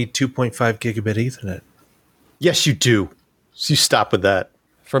I don't need 2.5 gigabit Ethernet. Yes, you do. So you stop with that.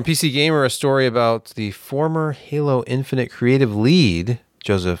 From PC Gamer, a story about the former Halo Infinite creative lead,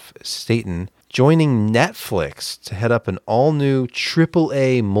 Joseph Staten, joining Netflix to head up an all-new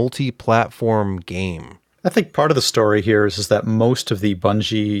AAA multi-platform game. I think part of the story here is that most of the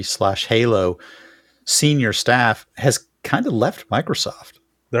Bungie/Halo senior staff has kind of left Microsoft.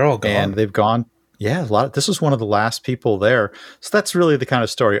 They're all gone. And they've gone, this was one of the last people there. So that's really the kind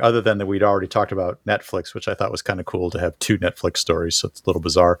of story, other than that we'd already talked about Netflix, which I thought was kind of cool to have 2 Netflix stories, so it's a little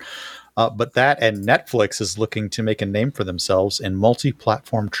bizarre. But that and Netflix is looking to make a name for themselves in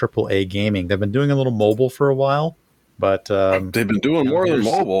multi-platform AAA gaming. They've been doing a little mobile for a while, but... they've been doing more than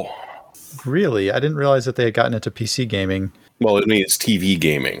mobile. Really? I didn't realize that they had gotten into PC gaming. Well, I mean, it's TV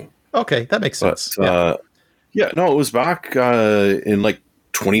gaming. Okay, that makes sense. It was back in like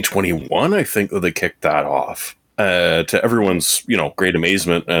 2021, I think, that they kicked that off. To everyone's, great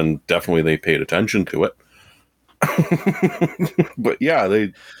amazement, and definitely they paid attention to it. But yeah,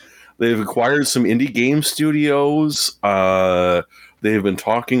 they've acquired some indie game studios. They've been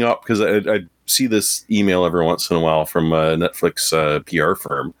talking up, because I see this email every once in a while from a Netflix PR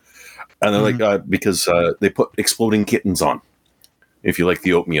firm, and they're like, because they put Exploding Kittens on. If you like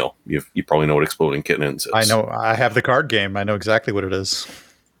the oatmeal, you probably know what Exploding Kittens is. I know. I have the card game. I know exactly what it is.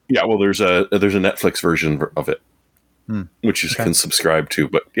 Yeah, well, there's a Netflix version of it, which you can subscribe to.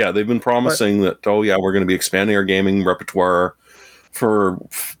 But yeah, they've been promising that, we're going to be expanding our gaming repertoire for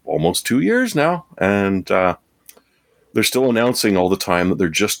almost 2 years now. And they're still announcing all the time that they're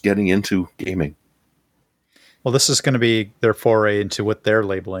just getting into gaming. Well, this is going to be their foray into what they're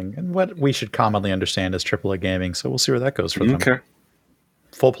labeling and what we should commonly understand as AAA gaming. So we'll see where that goes for them. Okay.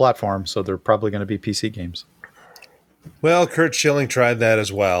 Full platform, so they're probably going to be PC games. Well, Kurt Schilling tried that as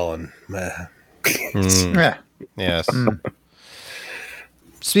well, and Yeah. Yes.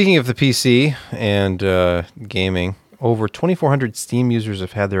 Speaking of the PC and gaming, over 2,400 Steam users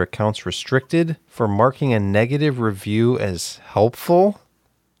have had their accounts restricted for marking a negative review as helpful.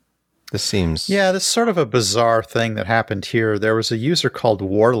 This seems... Yeah, this is sort of a bizarre thing that happened here. There was a user called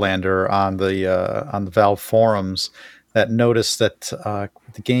Warlander on the Valve forums that noticed that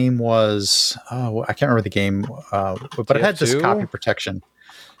the game was... I can't remember the game, but it had this copy protection.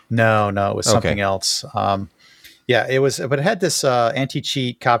 No, it was something else. Yeah, it was, but it had this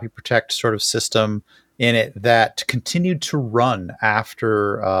anti-cheat, copy protect sort of system in it that continued to run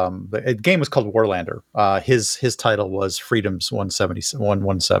after the game was called Warlander. His title was Freedoms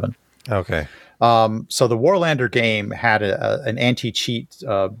 117. Okay. So the Warlander game had an anti-cheat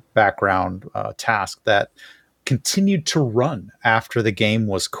background task that continued to run after the game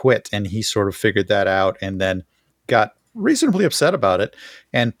was quit, and he sort of figured that out and then got reasonably upset about it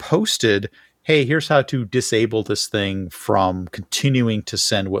and posted, hey, here's how to disable this thing from continuing to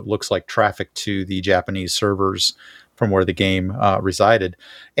send what looks like traffic to the Japanese servers from where the game resided.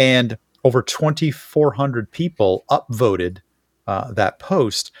 And over 2,400 people upvoted that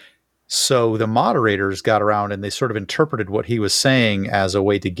post. So the moderators got around and they sort of interpreted what he was saying as a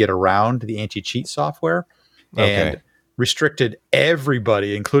way to get around the anti-cheat software and restricted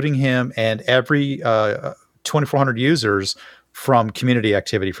everybody, including him and every 2,400 users, from community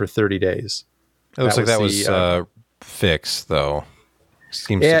activity for 30 days. It looks like that was fixed, though.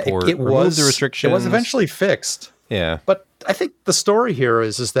 Steam support removed the restrictions. It was eventually fixed. Yeah. But I think the story here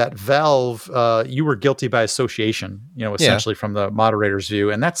is that Valve, you were guilty by association, essentially from the moderator's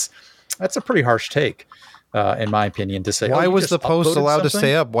view. And that's a pretty harsh take, in my opinion, to say, why was the post allowed to something?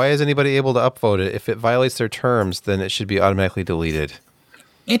 stay up? Why is anybody able to upvote it? If it violates their terms, then it should be automatically deleted.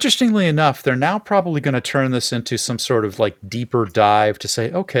 Interestingly enough, they're now probably going to turn this into some sort of like deeper dive to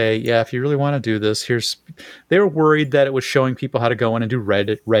say, okay, yeah, if you really want to do this, they were worried that it was showing people how to go in and do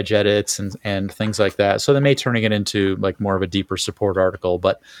reg edits and things like that. So they may turning it into like more of a deeper support article,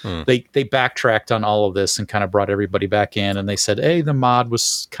 but they backtracked on all of this and kind of brought everybody back in, and they said, hey, the mod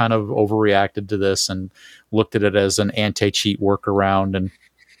was kind of overreacted to this and looked at it as an anti-cheat workaround. And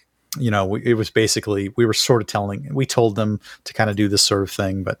it was basically, we told them to kind of do this sort of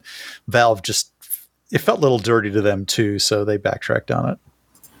thing, but Valve it felt a little dirty to them too, so they backtracked on it.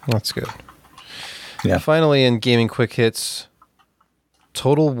 That's good. Yeah. Finally, in gaming quick hits,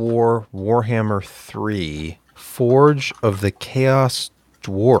 Total War Warhammer 3, Forge of the Chaos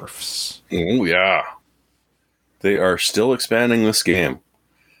Dwarfs. Oh, yeah. They are still expanding this game.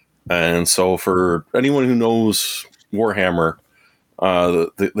 And so for anyone who knows Warhammer,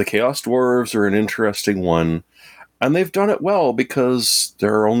 the Chaos Dwarves are an interesting one, and they've done it well because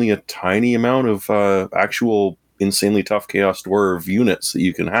there are only a tiny amount of actual insanely tough Chaos Dwarf units that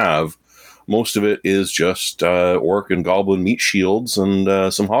you can have. Most of it is just orc and goblin meat shields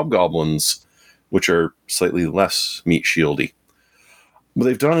and some hobgoblins, which are slightly less meat shieldy. But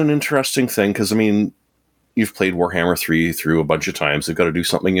they've done an interesting thing because, you've played Warhammer 3 through a bunch of times. They've got to do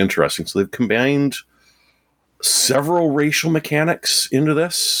something interesting. So they've combined several racial mechanics into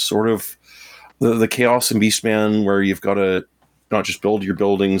this, sort of the Chaos and Beastman, where you've got to not just build your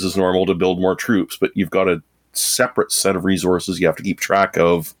buildings as normal to build more troops, but you've got a separate set of resources you have to keep track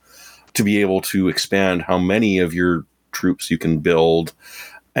of to be able to expand how many of your troops you can build.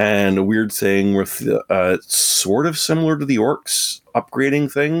 And a weird thing with sort of similar to the orcs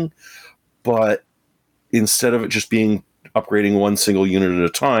upgrading thing, but instead of it just being upgrading one single unit at a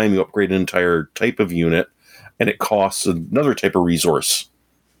time, you upgrade an entire type of unit, and it costs another type of resource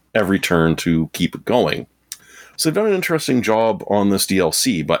every turn to keep it going. So they've done an interesting job on this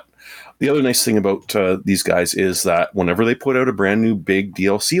DLC, but The other nice thing about these guys is that whenever they put out a brand new big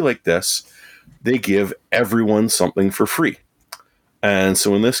DLC like this, they give everyone something for free. And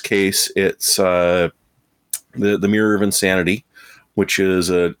so in this case, it's the Mirror of Insanity, which is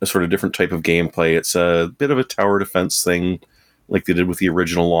a sort of different type of gameplay. It's a bit of a tower defense thing, like they did with the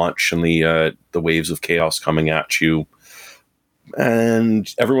original launch and the waves of chaos coming at you.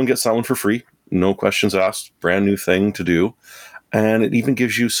 And everyone gets that one for free. No questions asked. Brand new thing to do. And it even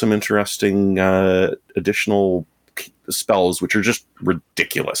gives you some interesting additional spells, which are just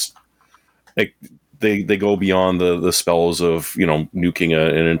ridiculous. Like they go beyond the spells of, nuking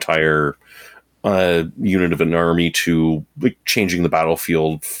an entire unit of an army to like changing the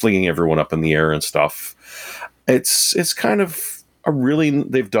battlefield, flinging everyone up in the air and stuff. It's kind of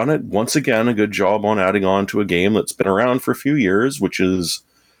they've done it once again, a good job on adding on to a game that's been around for a few years, which is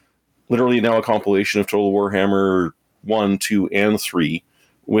literally now a compilation of Total Warhammer 1, 2, and 3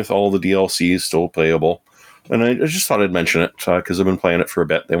 with all the DLCs still playable. And I just thought I'd mention it because I've been playing it for a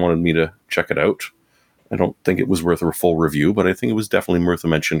bit. They wanted me to check it out. I don't think it was worth a full review, but I think it was definitely worth a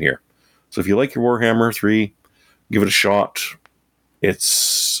mention here. So if you like your Warhammer 3, give it a shot.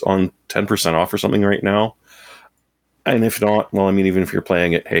 It's on 10% off or something right now. And if not, well, I mean, even if you're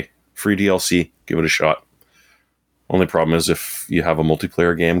playing it, hey, free DLC, give it a shot. Only problem is if you have a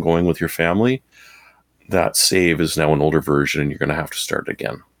multiplayer game going with your family, that save is now an older version and you're going to have to start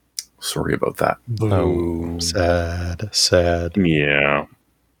again. Sorry about that. Oh, sad. Yeah.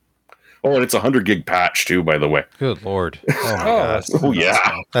 Oh, and it's a 100 gig patch too, by the way. Good Lord. Oh, my God. Oh, yeah.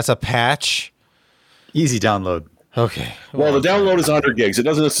 That's a patch? Easy download. Okay. Well, the download is 100 gigs. It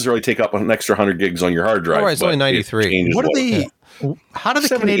doesn't necessarily take up an extra 100 gigs on your hard drive. All right, it's only 93. What are they? How do the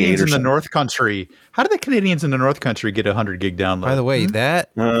 78 Canadians or in the something. North Country? How do the Canadians in the North Country get a 100 gig download? By the way,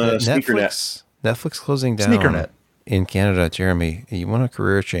 that SneakerNet. Netflix closing down SneakerNet. in Canada, Jeremy, you want a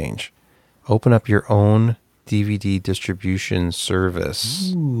career change? Open up your own DVD distribution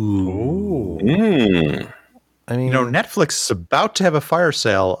service. I mean, Netflix is about to have a fire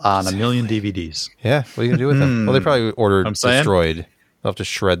sale on 1 million DVDs. yeah, what are you going to do with them? Well, they probably ordered I'm saying. destroyed. They'll have to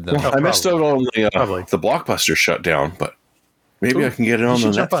shred them. I missed out on Probably. the Blockbuster shutdown, but maybe I can get it on the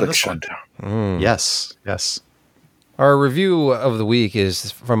should jump on Netflix this one. shutdown. Yes. Our review of the week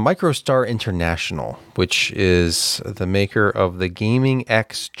is from MicroStar International, which is the maker of the Gaming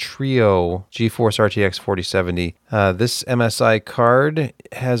X Trio GeForce RTX 4070. This MSI card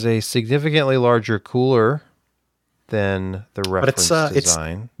has a significantly larger cooler than the reference design.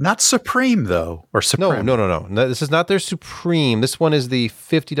 It's not Supreme though, or Supreme. No. This is not their Supreme. This one is the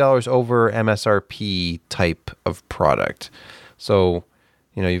 $50 over MSRP type of product. So,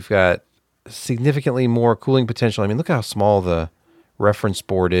 you've got significantly more cooling potential. I mean, look how small the reference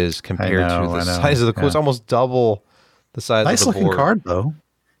board is compared to the size of the cooler. It's almost double the size Nice of the board. looking card though.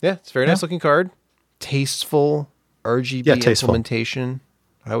 Yeah, it's a very nice looking card. Tasteful RGB implementation,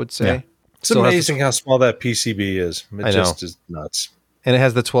 I would say. Yeah. It's amazing how small that PCB is. It just is nuts. And it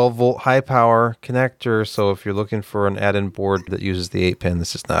has the 12-volt high-power connector, so if you're looking for an add-in board that uses the 8-pin,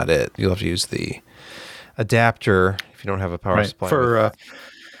 this is not it. You'll have to use the adapter if you don't have a power supply. For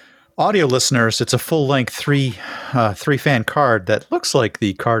audio listeners, it's a full-length three-fan card that looks like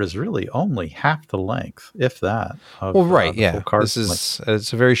the card is really only half the length, if that. Of, Well, right, the yeah. full card This is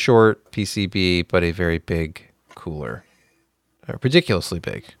it's a very short PCB, but a very big cooler. Ridiculously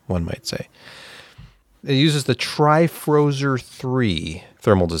big, one might say. It uses the Trifrozer 3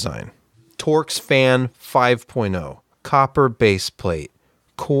 thermal design. Torx fan 5.0, copper base plate,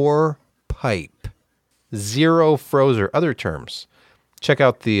 core pipe, zero frozer, other terms. Check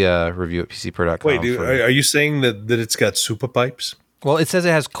out the review at PCPro.com. Wait, are you saying that it's got super pipes? Well, it says it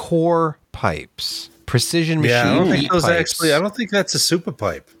has core pipes, precision machine I don't think heat those pipes. I don't think that's a super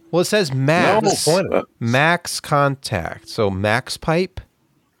pipe. Well, it says max. No. Max contact. So max pipe.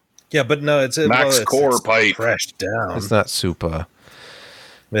 Yeah, but no, it's core pipe. crashed down. It's not super.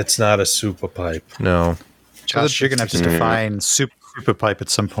 It's not a super pipe. No. Josh, you're going to have to define super pipe at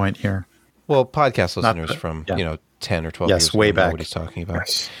some point here. Well, podcast Not listeners the- from, yeah. 10 or 12 Yes, years way ago know back. what he's talking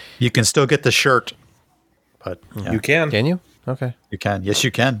about. You can still get the shirt, but yeah, You can. Can you? Okay. you can. Yes,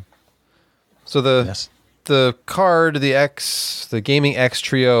 you can. So the Yes. the card, the Gaming X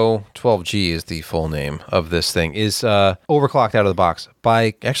Trio 12G is the full name of this thing, is overclocked out of the box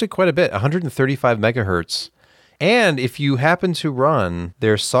by actually quite a bit, 135 megahertz. And if you happen to run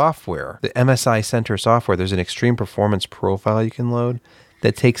their software, the MSI Center software, there's an extreme performance profile you can load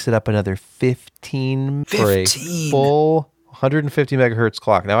that takes it up another 15 for a full 150 megahertz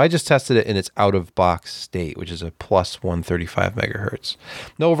clock. Now, I just tested it in its out-of-box state, which is a plus 135 megahertz.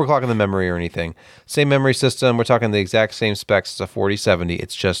 No overclock in the memory or anything. Same memory system. We're talking the exact same specs as a 4070.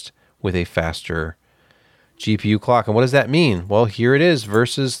 It's just with a faster GPU clock. And what does that mean? Well, here it is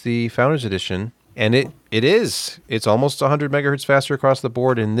versus the Founders Edition. And it's almost 100 megahertz faster across the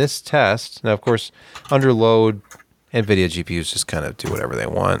board in this test. Now, of course, under load, NVIDIA GPUs just kind of do whatever they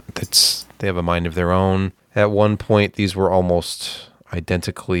want. They have a mind of their own. At one point, these were almost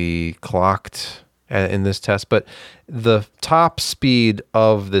identically clocked in this test, but the top speed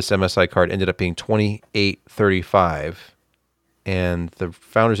of this MSI card ended up being 2835, and the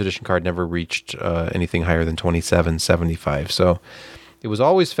Founders Edition card never reached anything higher than 2775. So it was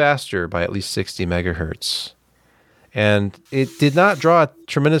always faster by at least 60 megahertz, and it did not draw a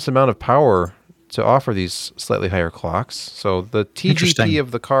tremendous amount of power to offer these slightly higher clocks. So the TGP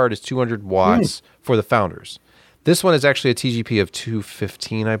of the card is 200 watts for the Founders. This one is actually a TGP of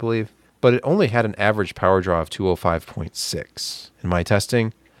 215, I believe, but it only had an average power draw of 205.6 in my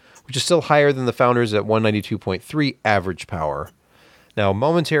testing, which is still higher than the Founders at 192.3 average power. Now,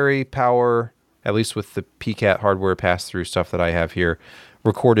 momentary power, at least with the PCAT hardware pass-through stuff that I have here,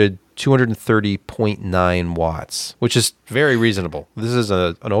 recorded 230.9 watts, which is very reasonable. This is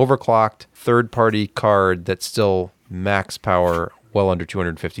an overclocked third-party card that's still max power well under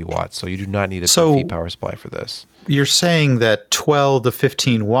 250 watts, so you do not need a peak power supply for this. You're saying that 12 to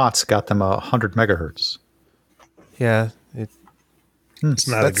 15 watts got them 100 megahertz. Yeah. It's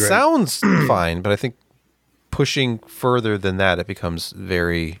not that sounds fine, but I think pushing further than that, it becomes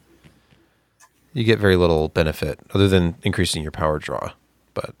you get very little benefit other than increasing your power draw.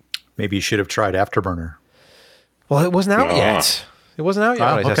 But maybe you should have tried Afterburner. Well, it wasn't out yet. It wasn't out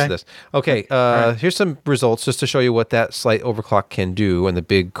yet when I tested this. Okay, here's some results just to show you what that slight overclock can do and the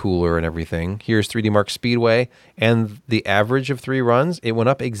big cooler and everything. Here's 3D Mark Speedway, and the average of 3 runs, it went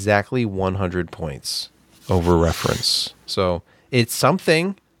up exactly 100 points over reference. So it's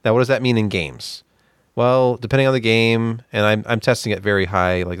something. Now, what does that mean in games? Well, depending on the game, and I'm testing it very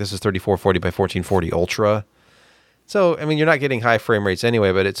high, like this is 3440 by 1440 Ultra. So, I mean, you're not getting high frame rates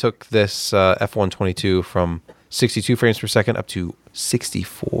anyway, but it took this F122 from 62 frames per second up to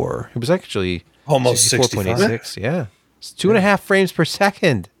 64. It was actually almost 64.86. Yeah. It's 2.5 frames per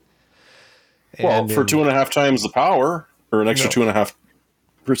second. Well, for 2.5 times the power, or an extra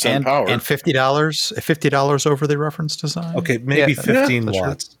 2.5% power. And $50 over the reference design? Okay, maybe 15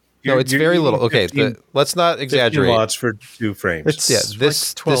 watts. No, it's very little. Okay, let's not exaggerate. 15 watts for 2 frames.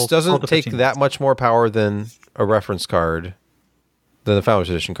 This doesn't take that much more power than a reference card, than the Founders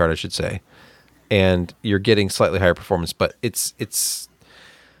Edition card, I should say. And you're getting slightly higher performance, but it's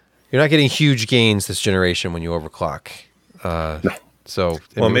you're not getting huge gains this generation when you overclock. No. So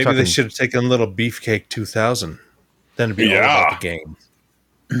maybe they should have taken a little Beefcake 2000. Then it'd be all about the game.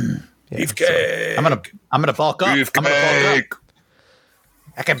 Beefcake. So I'm gonna bulk up. Beefcake. I'm gonna bulk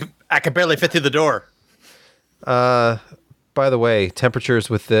up. I can barely fit through the door. By the way, temperatures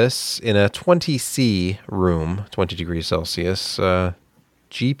with this in a 20C room, 20 degrees Celsius,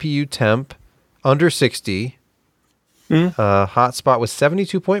 GPU temp under 60. Hotspot was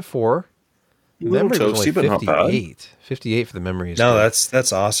 72.4. Memory was only 58. 58 for the memory. No,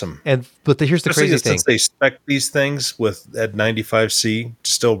 that's awesome. But here's the crazy thing. Since they spec these things at 95C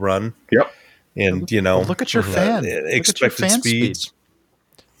to still run. Yep. And, look at your fan. Expected speeds.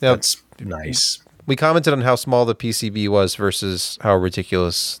 Now, that's nice. We commented on how small the PCB was versus how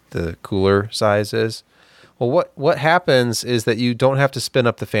ridiculous the cooler size is. Well, what happens is that you don't have to spin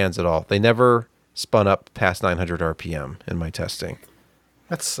up the fans at all. They never spun up past 900 RPM in my testing.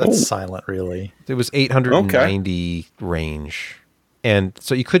 That's silent, really. It was 890 range, and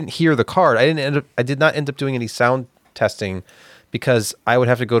so you couldn't hear the card. I did not end up doing any sound testing because I would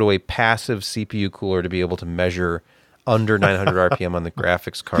have to go to a passive CPU cooler to be able to measure under 900 RPM on the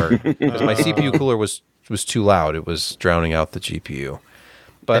graphics card because my CPU cooler was too loud. It was drowning out the GPU.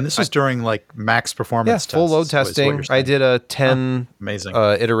 And this was during like max performance tests. Full load testing. I did a 10 amazing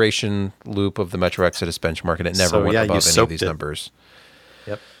iteration loop of the Metro Exodus benchmark, and it never went above any of these numbers.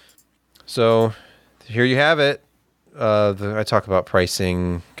 Yep. So here you have it. I talk about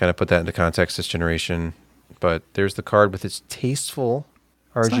pricing, kind of put that into context this generation. But there's the card with its tasteful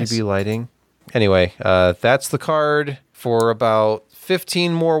RGB lighting. Anyway, that's the card for about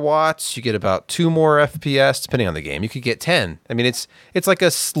 15 more watts. You get about 2 more FPS, depending on the game. You could get 10. I mean, it's like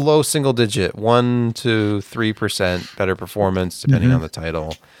a low single digit, 1 to 3% better performance, depending on the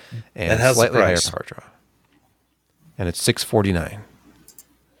title, and slightly higher power draw. And it's $649.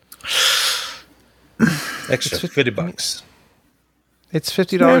 Extra $50. It's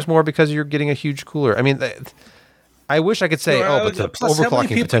 $50 more because you're getting a huge cooler. I mean, I wish I could say, but the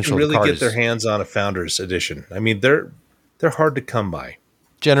overclocking potential really of the card get their hands on a Founders Edition. I mean, they're hard to come by.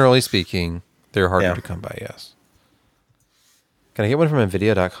 Generally speaking, they're harder to come by. Yes. Can I get one from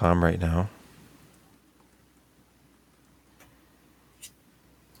Nvidia.com right now?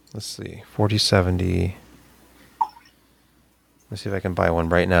 Let's see. 4070. Let's see if I can buy one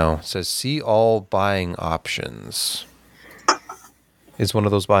right now. It says, see all buying options. Is one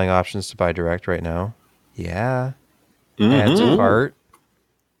of those buying options to buy direct right now? Yeah. Add to cart.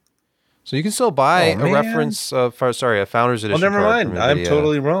 So you can still buy a reference, a Founders Edition. Oh, never card mind. from I'm Nvidia.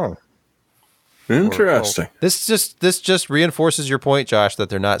 totally wrong. Interesting. This just reinforces your point, Josh, that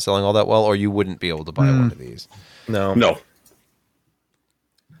they're not selling all that well, or you wouldn't be able to buy one of these. No.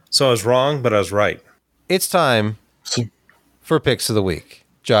 So I was wrong, but I was right. It's time for Picks of the Week.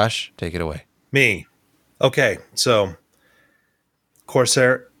 Josh, take it away. Me. Okay, so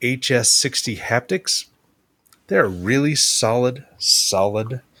Corsair HS60 haptics. They're a really solid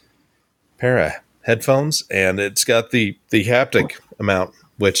pair of headphones, and it's got the haptic amount,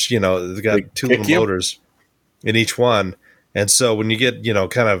 which, they've got two little motors in each one. And so when you get,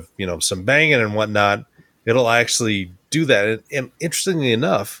 some banging and whatnot, it'll actually do that. And interestingly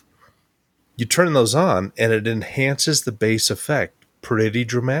enough, you turn those on and it enhances the bass effect pretty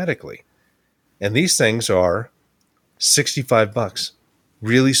dramatically. And these things are $65.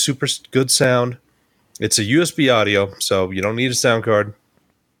 Really super good sound. It's a USB audio, so you don't need a sound card.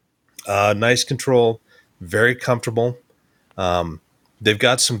 Nice control, very comfortable. They've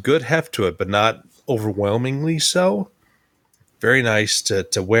got some good heft to it, but not overwhelmingly so. Very nice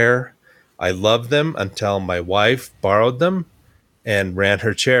to wear. I loved them until my wife borrowed them and ran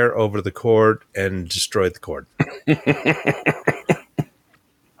her chair over the cord and destroyed the cord.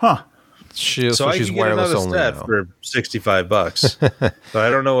 Huh. So I she's can get wireless another only set now. for $65, but I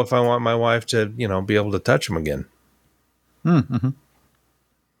don't know if I want my wife to, be able to touch them again. Mm-hmm.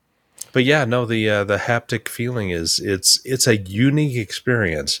 But yeah, no, the haptic feeling it's a unique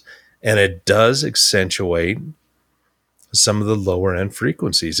experience, and it does accentuate some of the lower end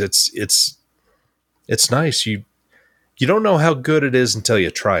frequencies. It's nice. You don't know how good it is until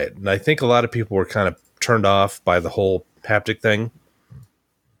you try it, and I think a lot of people were kind of turned off by the whole haptic thing.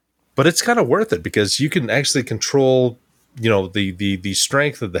 But it's kind of worth it because you can actually control, the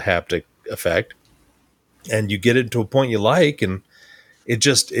strength of the haptic effect, and you get it to a point you like, and it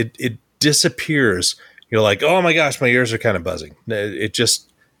disappears. You're like, oh my gosh, my ears are kind of buzzing. It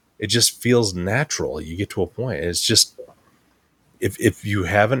just feels natural. You get to a point. It's just, if you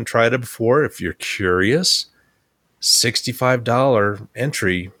haven't tried it before, if you're curious, $65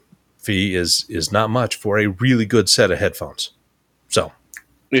 entry fee is not much for a really good set of headphones. So.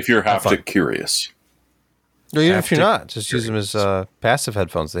 If you're haptic curious. Or even if you're not, just use them as passive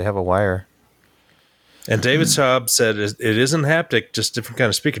headphones. They have a wire. And David Saab said it isn't haptic, just different kind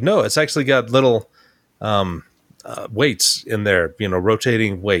of speaker. No, it's actually got little weights in there,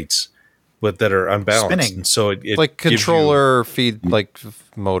 rotating weights, but that are unbalanced. Spinning. And so it Like controller feed, like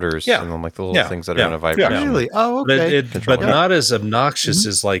motors, and then like the little things that are going to vibrate. Yeah. Really? Oh, okay. But not as obnoxious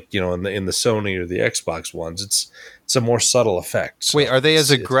as like in the Sony or the Xbox ones. It's a more subtle effect. So Wait, are they as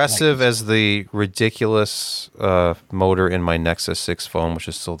it's aggressive nice. as the ridiculous motor in my Nexus 6 phone, which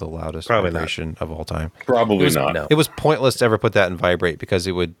is still the loudest Probably vibration of all time? Probably not. No. It was pointless to ever put that in vibrate because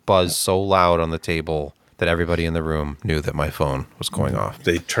it would buzz so loud on the table that everybody in the room knew that my phone was going off.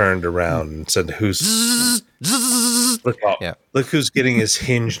 They turned around and said, Look who's getting his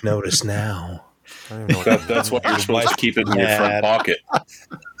hinge notice now. That's why you're supposed to keep it in your front pocket.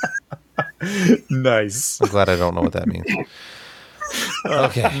 Nice. I'm glad I don't know what that means.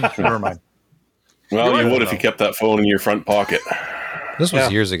 Okay. Never mind. Well, you would if you kept that phone in your front pocket. This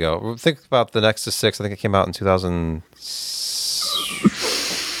was years ago. Think about the Nexus 6. I think it came out in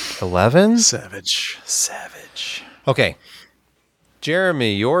 2011. Savage. Okay.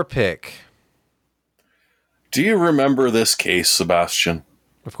 Jeremy, your pick. Do you remember this case, Sebastian?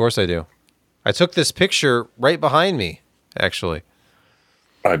 Of course I do. I took this picture right behind me, actually.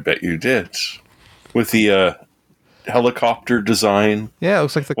 I bet you did. With the helicopter design. Yeah, it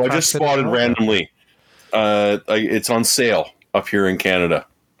looks like the Well, I just cockpit of spotted an randomly. It's on sale up here in Canada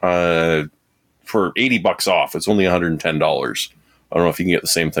for $80 off. It's only $110. I don't know if you can get the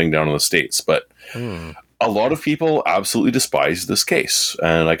same thing down in the States, but a lot of people absolutely despise this case,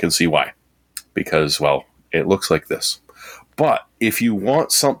 and I can see why. Because, well, it looks like this. But if you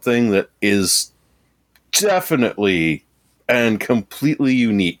want something that is definitely and completely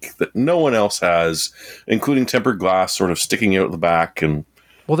unique that no one else has, including tempered glass sort of sticking out the back and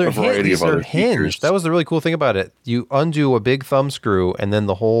Well, they're a variety of other hinged. features. That was the really cool thing about it. You undo a big thumb screw, and then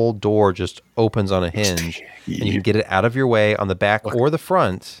the whole door just opens on a hinge, and you can get it out of your way on the back or the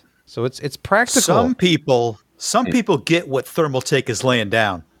front. So it's practical. Some people get what Thermaltake is laying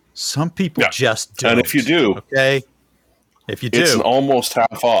down. Some people just don't. And if you do, okay, If you do, it's almost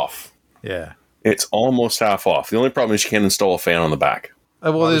half off. yeah. It's almost half off. The only problem is you can't install a fan on the back.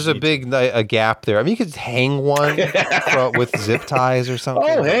 Well, there's a big a gap there. I mean, you could hang one with zip ties or something.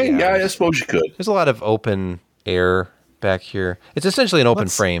 Oh, hey, yeah, I suppose you could. There's a lot of open air back here. It's essentially an open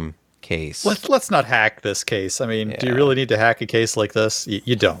frame case. Let's not hack this case. I mean, do you really need to hack a case like this?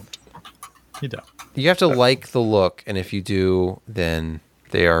 You don't. You don't. You have to like the look, and if you do, then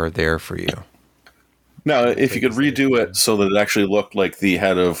they are there for you. Now, if you could redo it so that it actually looked like the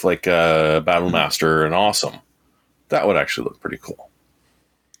head of like a Battlemaster and Awesome, that would actually look pretty cool.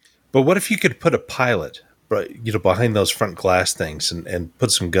 But what if you could put a pilot, behind those front glass things and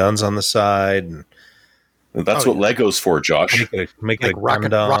put some guns on the side? And that's what Lego's for, Josh. Make it like a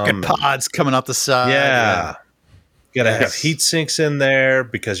rocket pods coming out the side. Yeah. You got to have heat sinks in there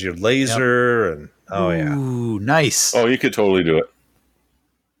because you're laser. And Ooh, nice. Oh, you could totally do it.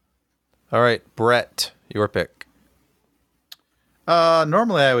 All right, Brett, your pick.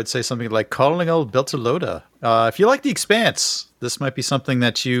 Normally, I would say something like calling old Beltalowda. If you like The Expanse, this might be something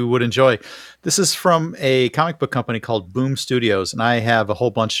that you would enjoy. This is from a comic book company called Boom Studios, and I have a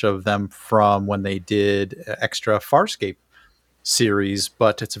whole bunch of them from when they did extra Farscape series,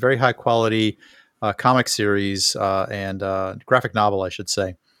 but it's a very high quality comic series and graphic novel, I should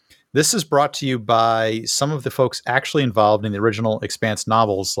say. This is brought to you by some of the folks actually involved in the original Expanse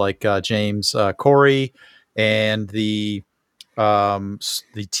novels, like James Corey and the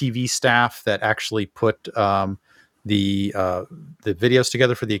TV staff that actually put the videos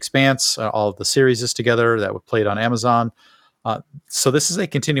together for The Expanse, all of the series together that were played on Amazon. So this is a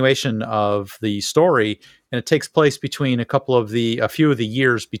continuation of the story, and it takes place between a few of the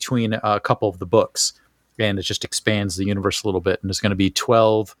years between a couple of the books, and it just expands the universe a little bit. And there's going to be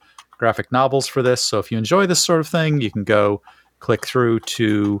 12 graphic novels for this. So if you enjoy this sort of thing, you can go click through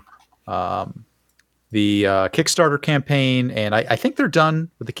to the Kickstarter campaign, and I think they're done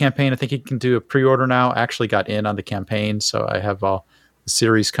with the campaign. I think you can do a pre-order now. I actually got in on the campaign, so I have all the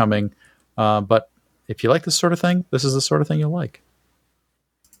series coming. But if you like this sort of thing, this is the sort of thing you'll like.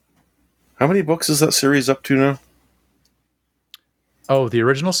 How many books is that series up to now? Oh, the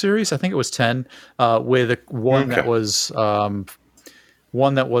original series? I think it was 10, with one that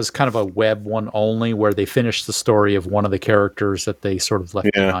was kind of a web one only, where they finished the story of one of the characters that they sort of left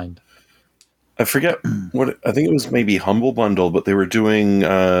behind. I forget I think it was maybe Humble Bundle, but they were doing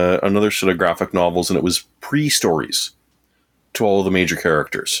another set of graphic novels, and it was pre-stories to all of the major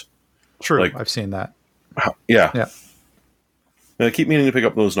characters. True, I've seen that. Yeah. I keep meaning to pick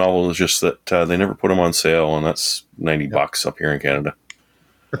up those novels, just that they never put them on sale, and that's $90 up here in Canada.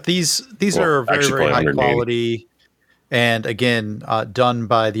 But these are very, very high quality, and again, done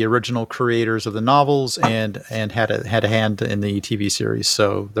by the original creators of the novels, and had a hand in the TV series,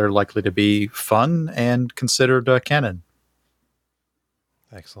 so they're likely to be fun and considered canon.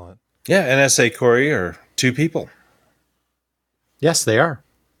 Excellent. Yeah, and S.A. Corey are two people. Yes, they are.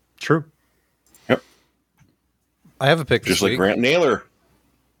 True. Yep. I have a pick just this like week. Grant Naylor.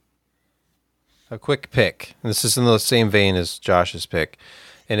 A quick pick. And this is in the same vein as Josh's pick.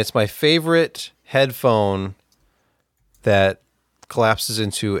 And it's my favorite headphone that collapses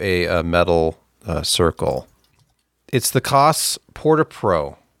into a metal circle. It's the Koss Porta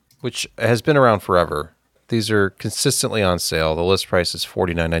Pro, which has been around forever. These are consistently on sale. The list price is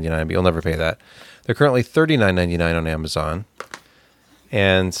 $49.99, but you'll never pay that. They're currently $39.99 on Amazon.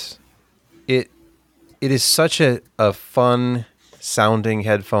 And it is such a fun sounding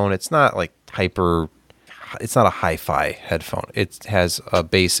headphone. It's not like it's not a hi-fi headphone. It has a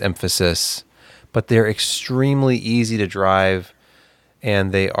bass emphasis, but they're extremely easy to drive,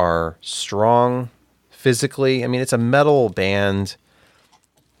 and they are strong physically. I mean, it's a metal band,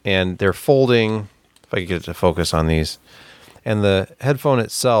 and they're folding, if I could get it to focus on these. And the headphone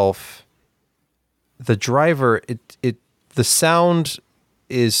itself, the driver, the sound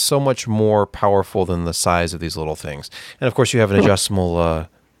is so much more powerful than the size of these little things. And of course, you have an adjustable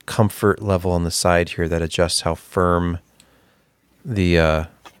comfort level on the side here that adjusts how firm the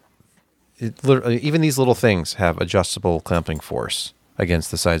even these little things have adjustable clamping force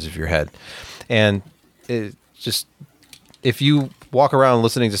against the sides of your head. And it just, if you walk around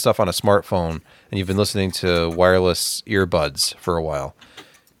listening to stuff on a smartphone and you've been listening to wireless earbuds for a while,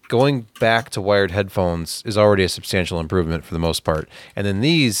 going back to wired headphones is already a substantial improvement for the most part. And then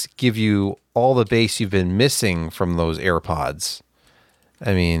these give you all the bass you've been missing from those AirPods.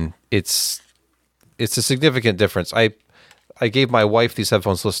 I mean, it's a significant difference. I gave my wife these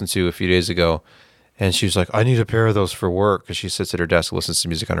headphones to listen to a few days ago, and she was like, I need a pair of those for work, because she sits at her desk and listens to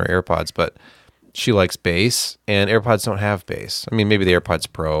music on her AirPods, but she likes bass, and AirPods don't have bass. I mean, maybe the AirPods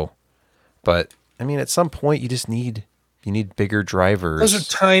Pro, but I mean, at some point you just need You need bigger drivers. Those are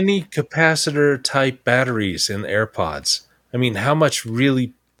tiny capacitor type batteries in AirPods. I mean, how much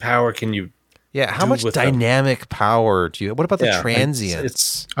really power can you? Yeah, how much dynamic power do you? What about the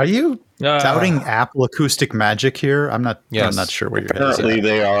transients? Are you doubting Apple acoustic magic here? I'm not sure where you're headed. Apparently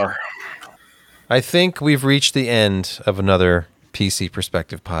they are. I think we've reached the end of another PC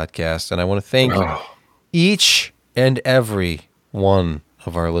Perspective podcast, and I want to thank each and every one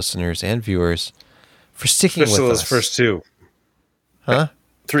of our listeners and viewers for sticking with us. Those first two. Huh?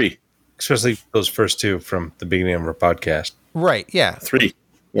 3. Especially those first two from the beginning of our podcast. Right, yeah. 3.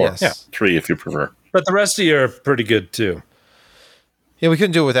 Yes. Yeah, 3 if you prefer. But the rest of you are pretty good too. Yeah, we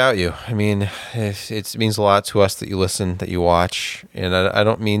couldn't do it without you. I mean, it means a lot to us that you listen, that you watch, and I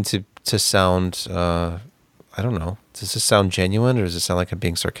don't mean to sound, I don't know, does this sound genuine or does it sound like I'm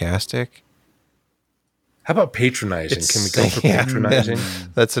being sarcastic? How about patronizing? Can we go for patronizing?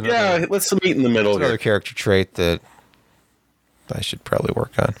 That's another, let's meet in the middle. Another character trait that I should probably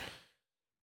work on.